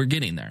we're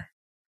getting there.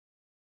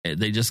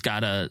 They just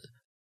gotta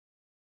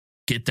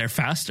get there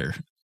faster.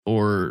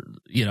 Or,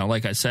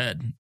 like I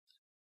said,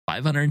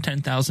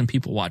 510,000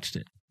 people watched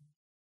it.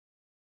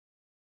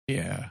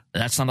 Yeah.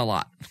 That's not a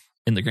lot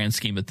in the grand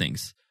scheme of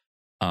things.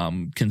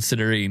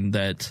 Considering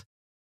that,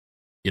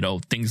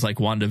 things like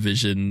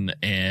WandaVision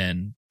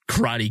and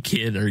Karate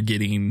Kid are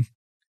getting,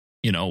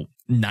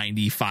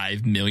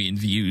 95 million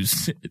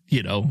views,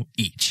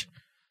 each.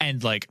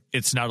 And like,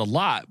 it's not a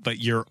lot, but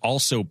you're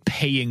also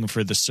paying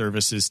for the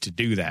services to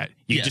do that.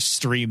 You just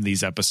stream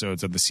these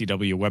episodes on the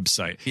CW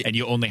website, and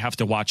you only have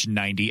to watch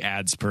 90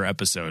 ads per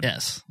episode.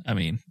 Yes. I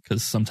mean,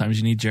 because sometimes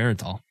you need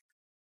Geritol.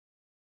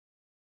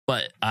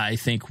 But I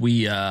think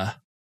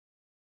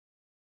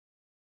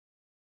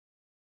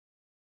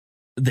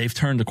they've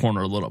turned the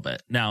corner a little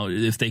bit. Now,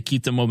 if they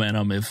keep the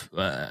momentum, if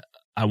I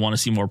want to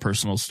see more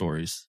personal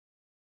stories,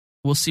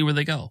 we'll see where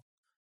they go.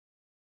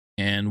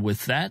 And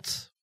with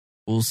that,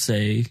 we'll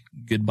say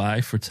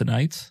goodbye for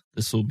tonight.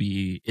 This will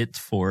be it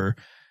for,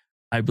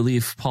 I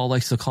believe Paul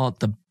likes to call it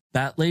the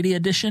Bat Lady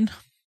edition.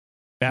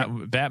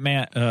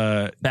 Batman.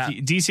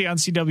 DC on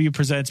CW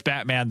presents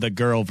Batman, the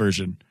girl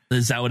version.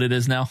 Is that what it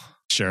is now?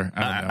 Sure.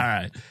 I don't know.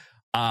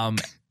 All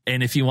right.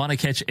 And if you want to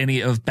catch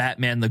any of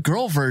Batman, the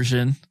girl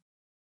version,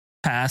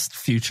 past,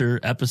 future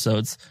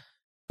episodes,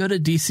 go to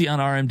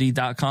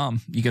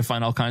DCOnRMD.com. You can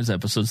find all kinds of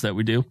episodes that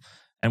we do,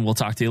 and we'll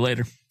talk to you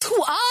later.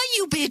 Who are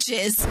you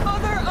bitches?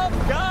 Mother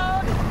of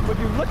God! Would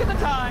you look at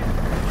the time?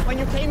 When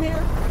you came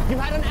here, you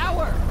had an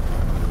hour.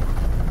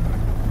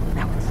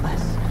 Now it's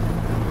less.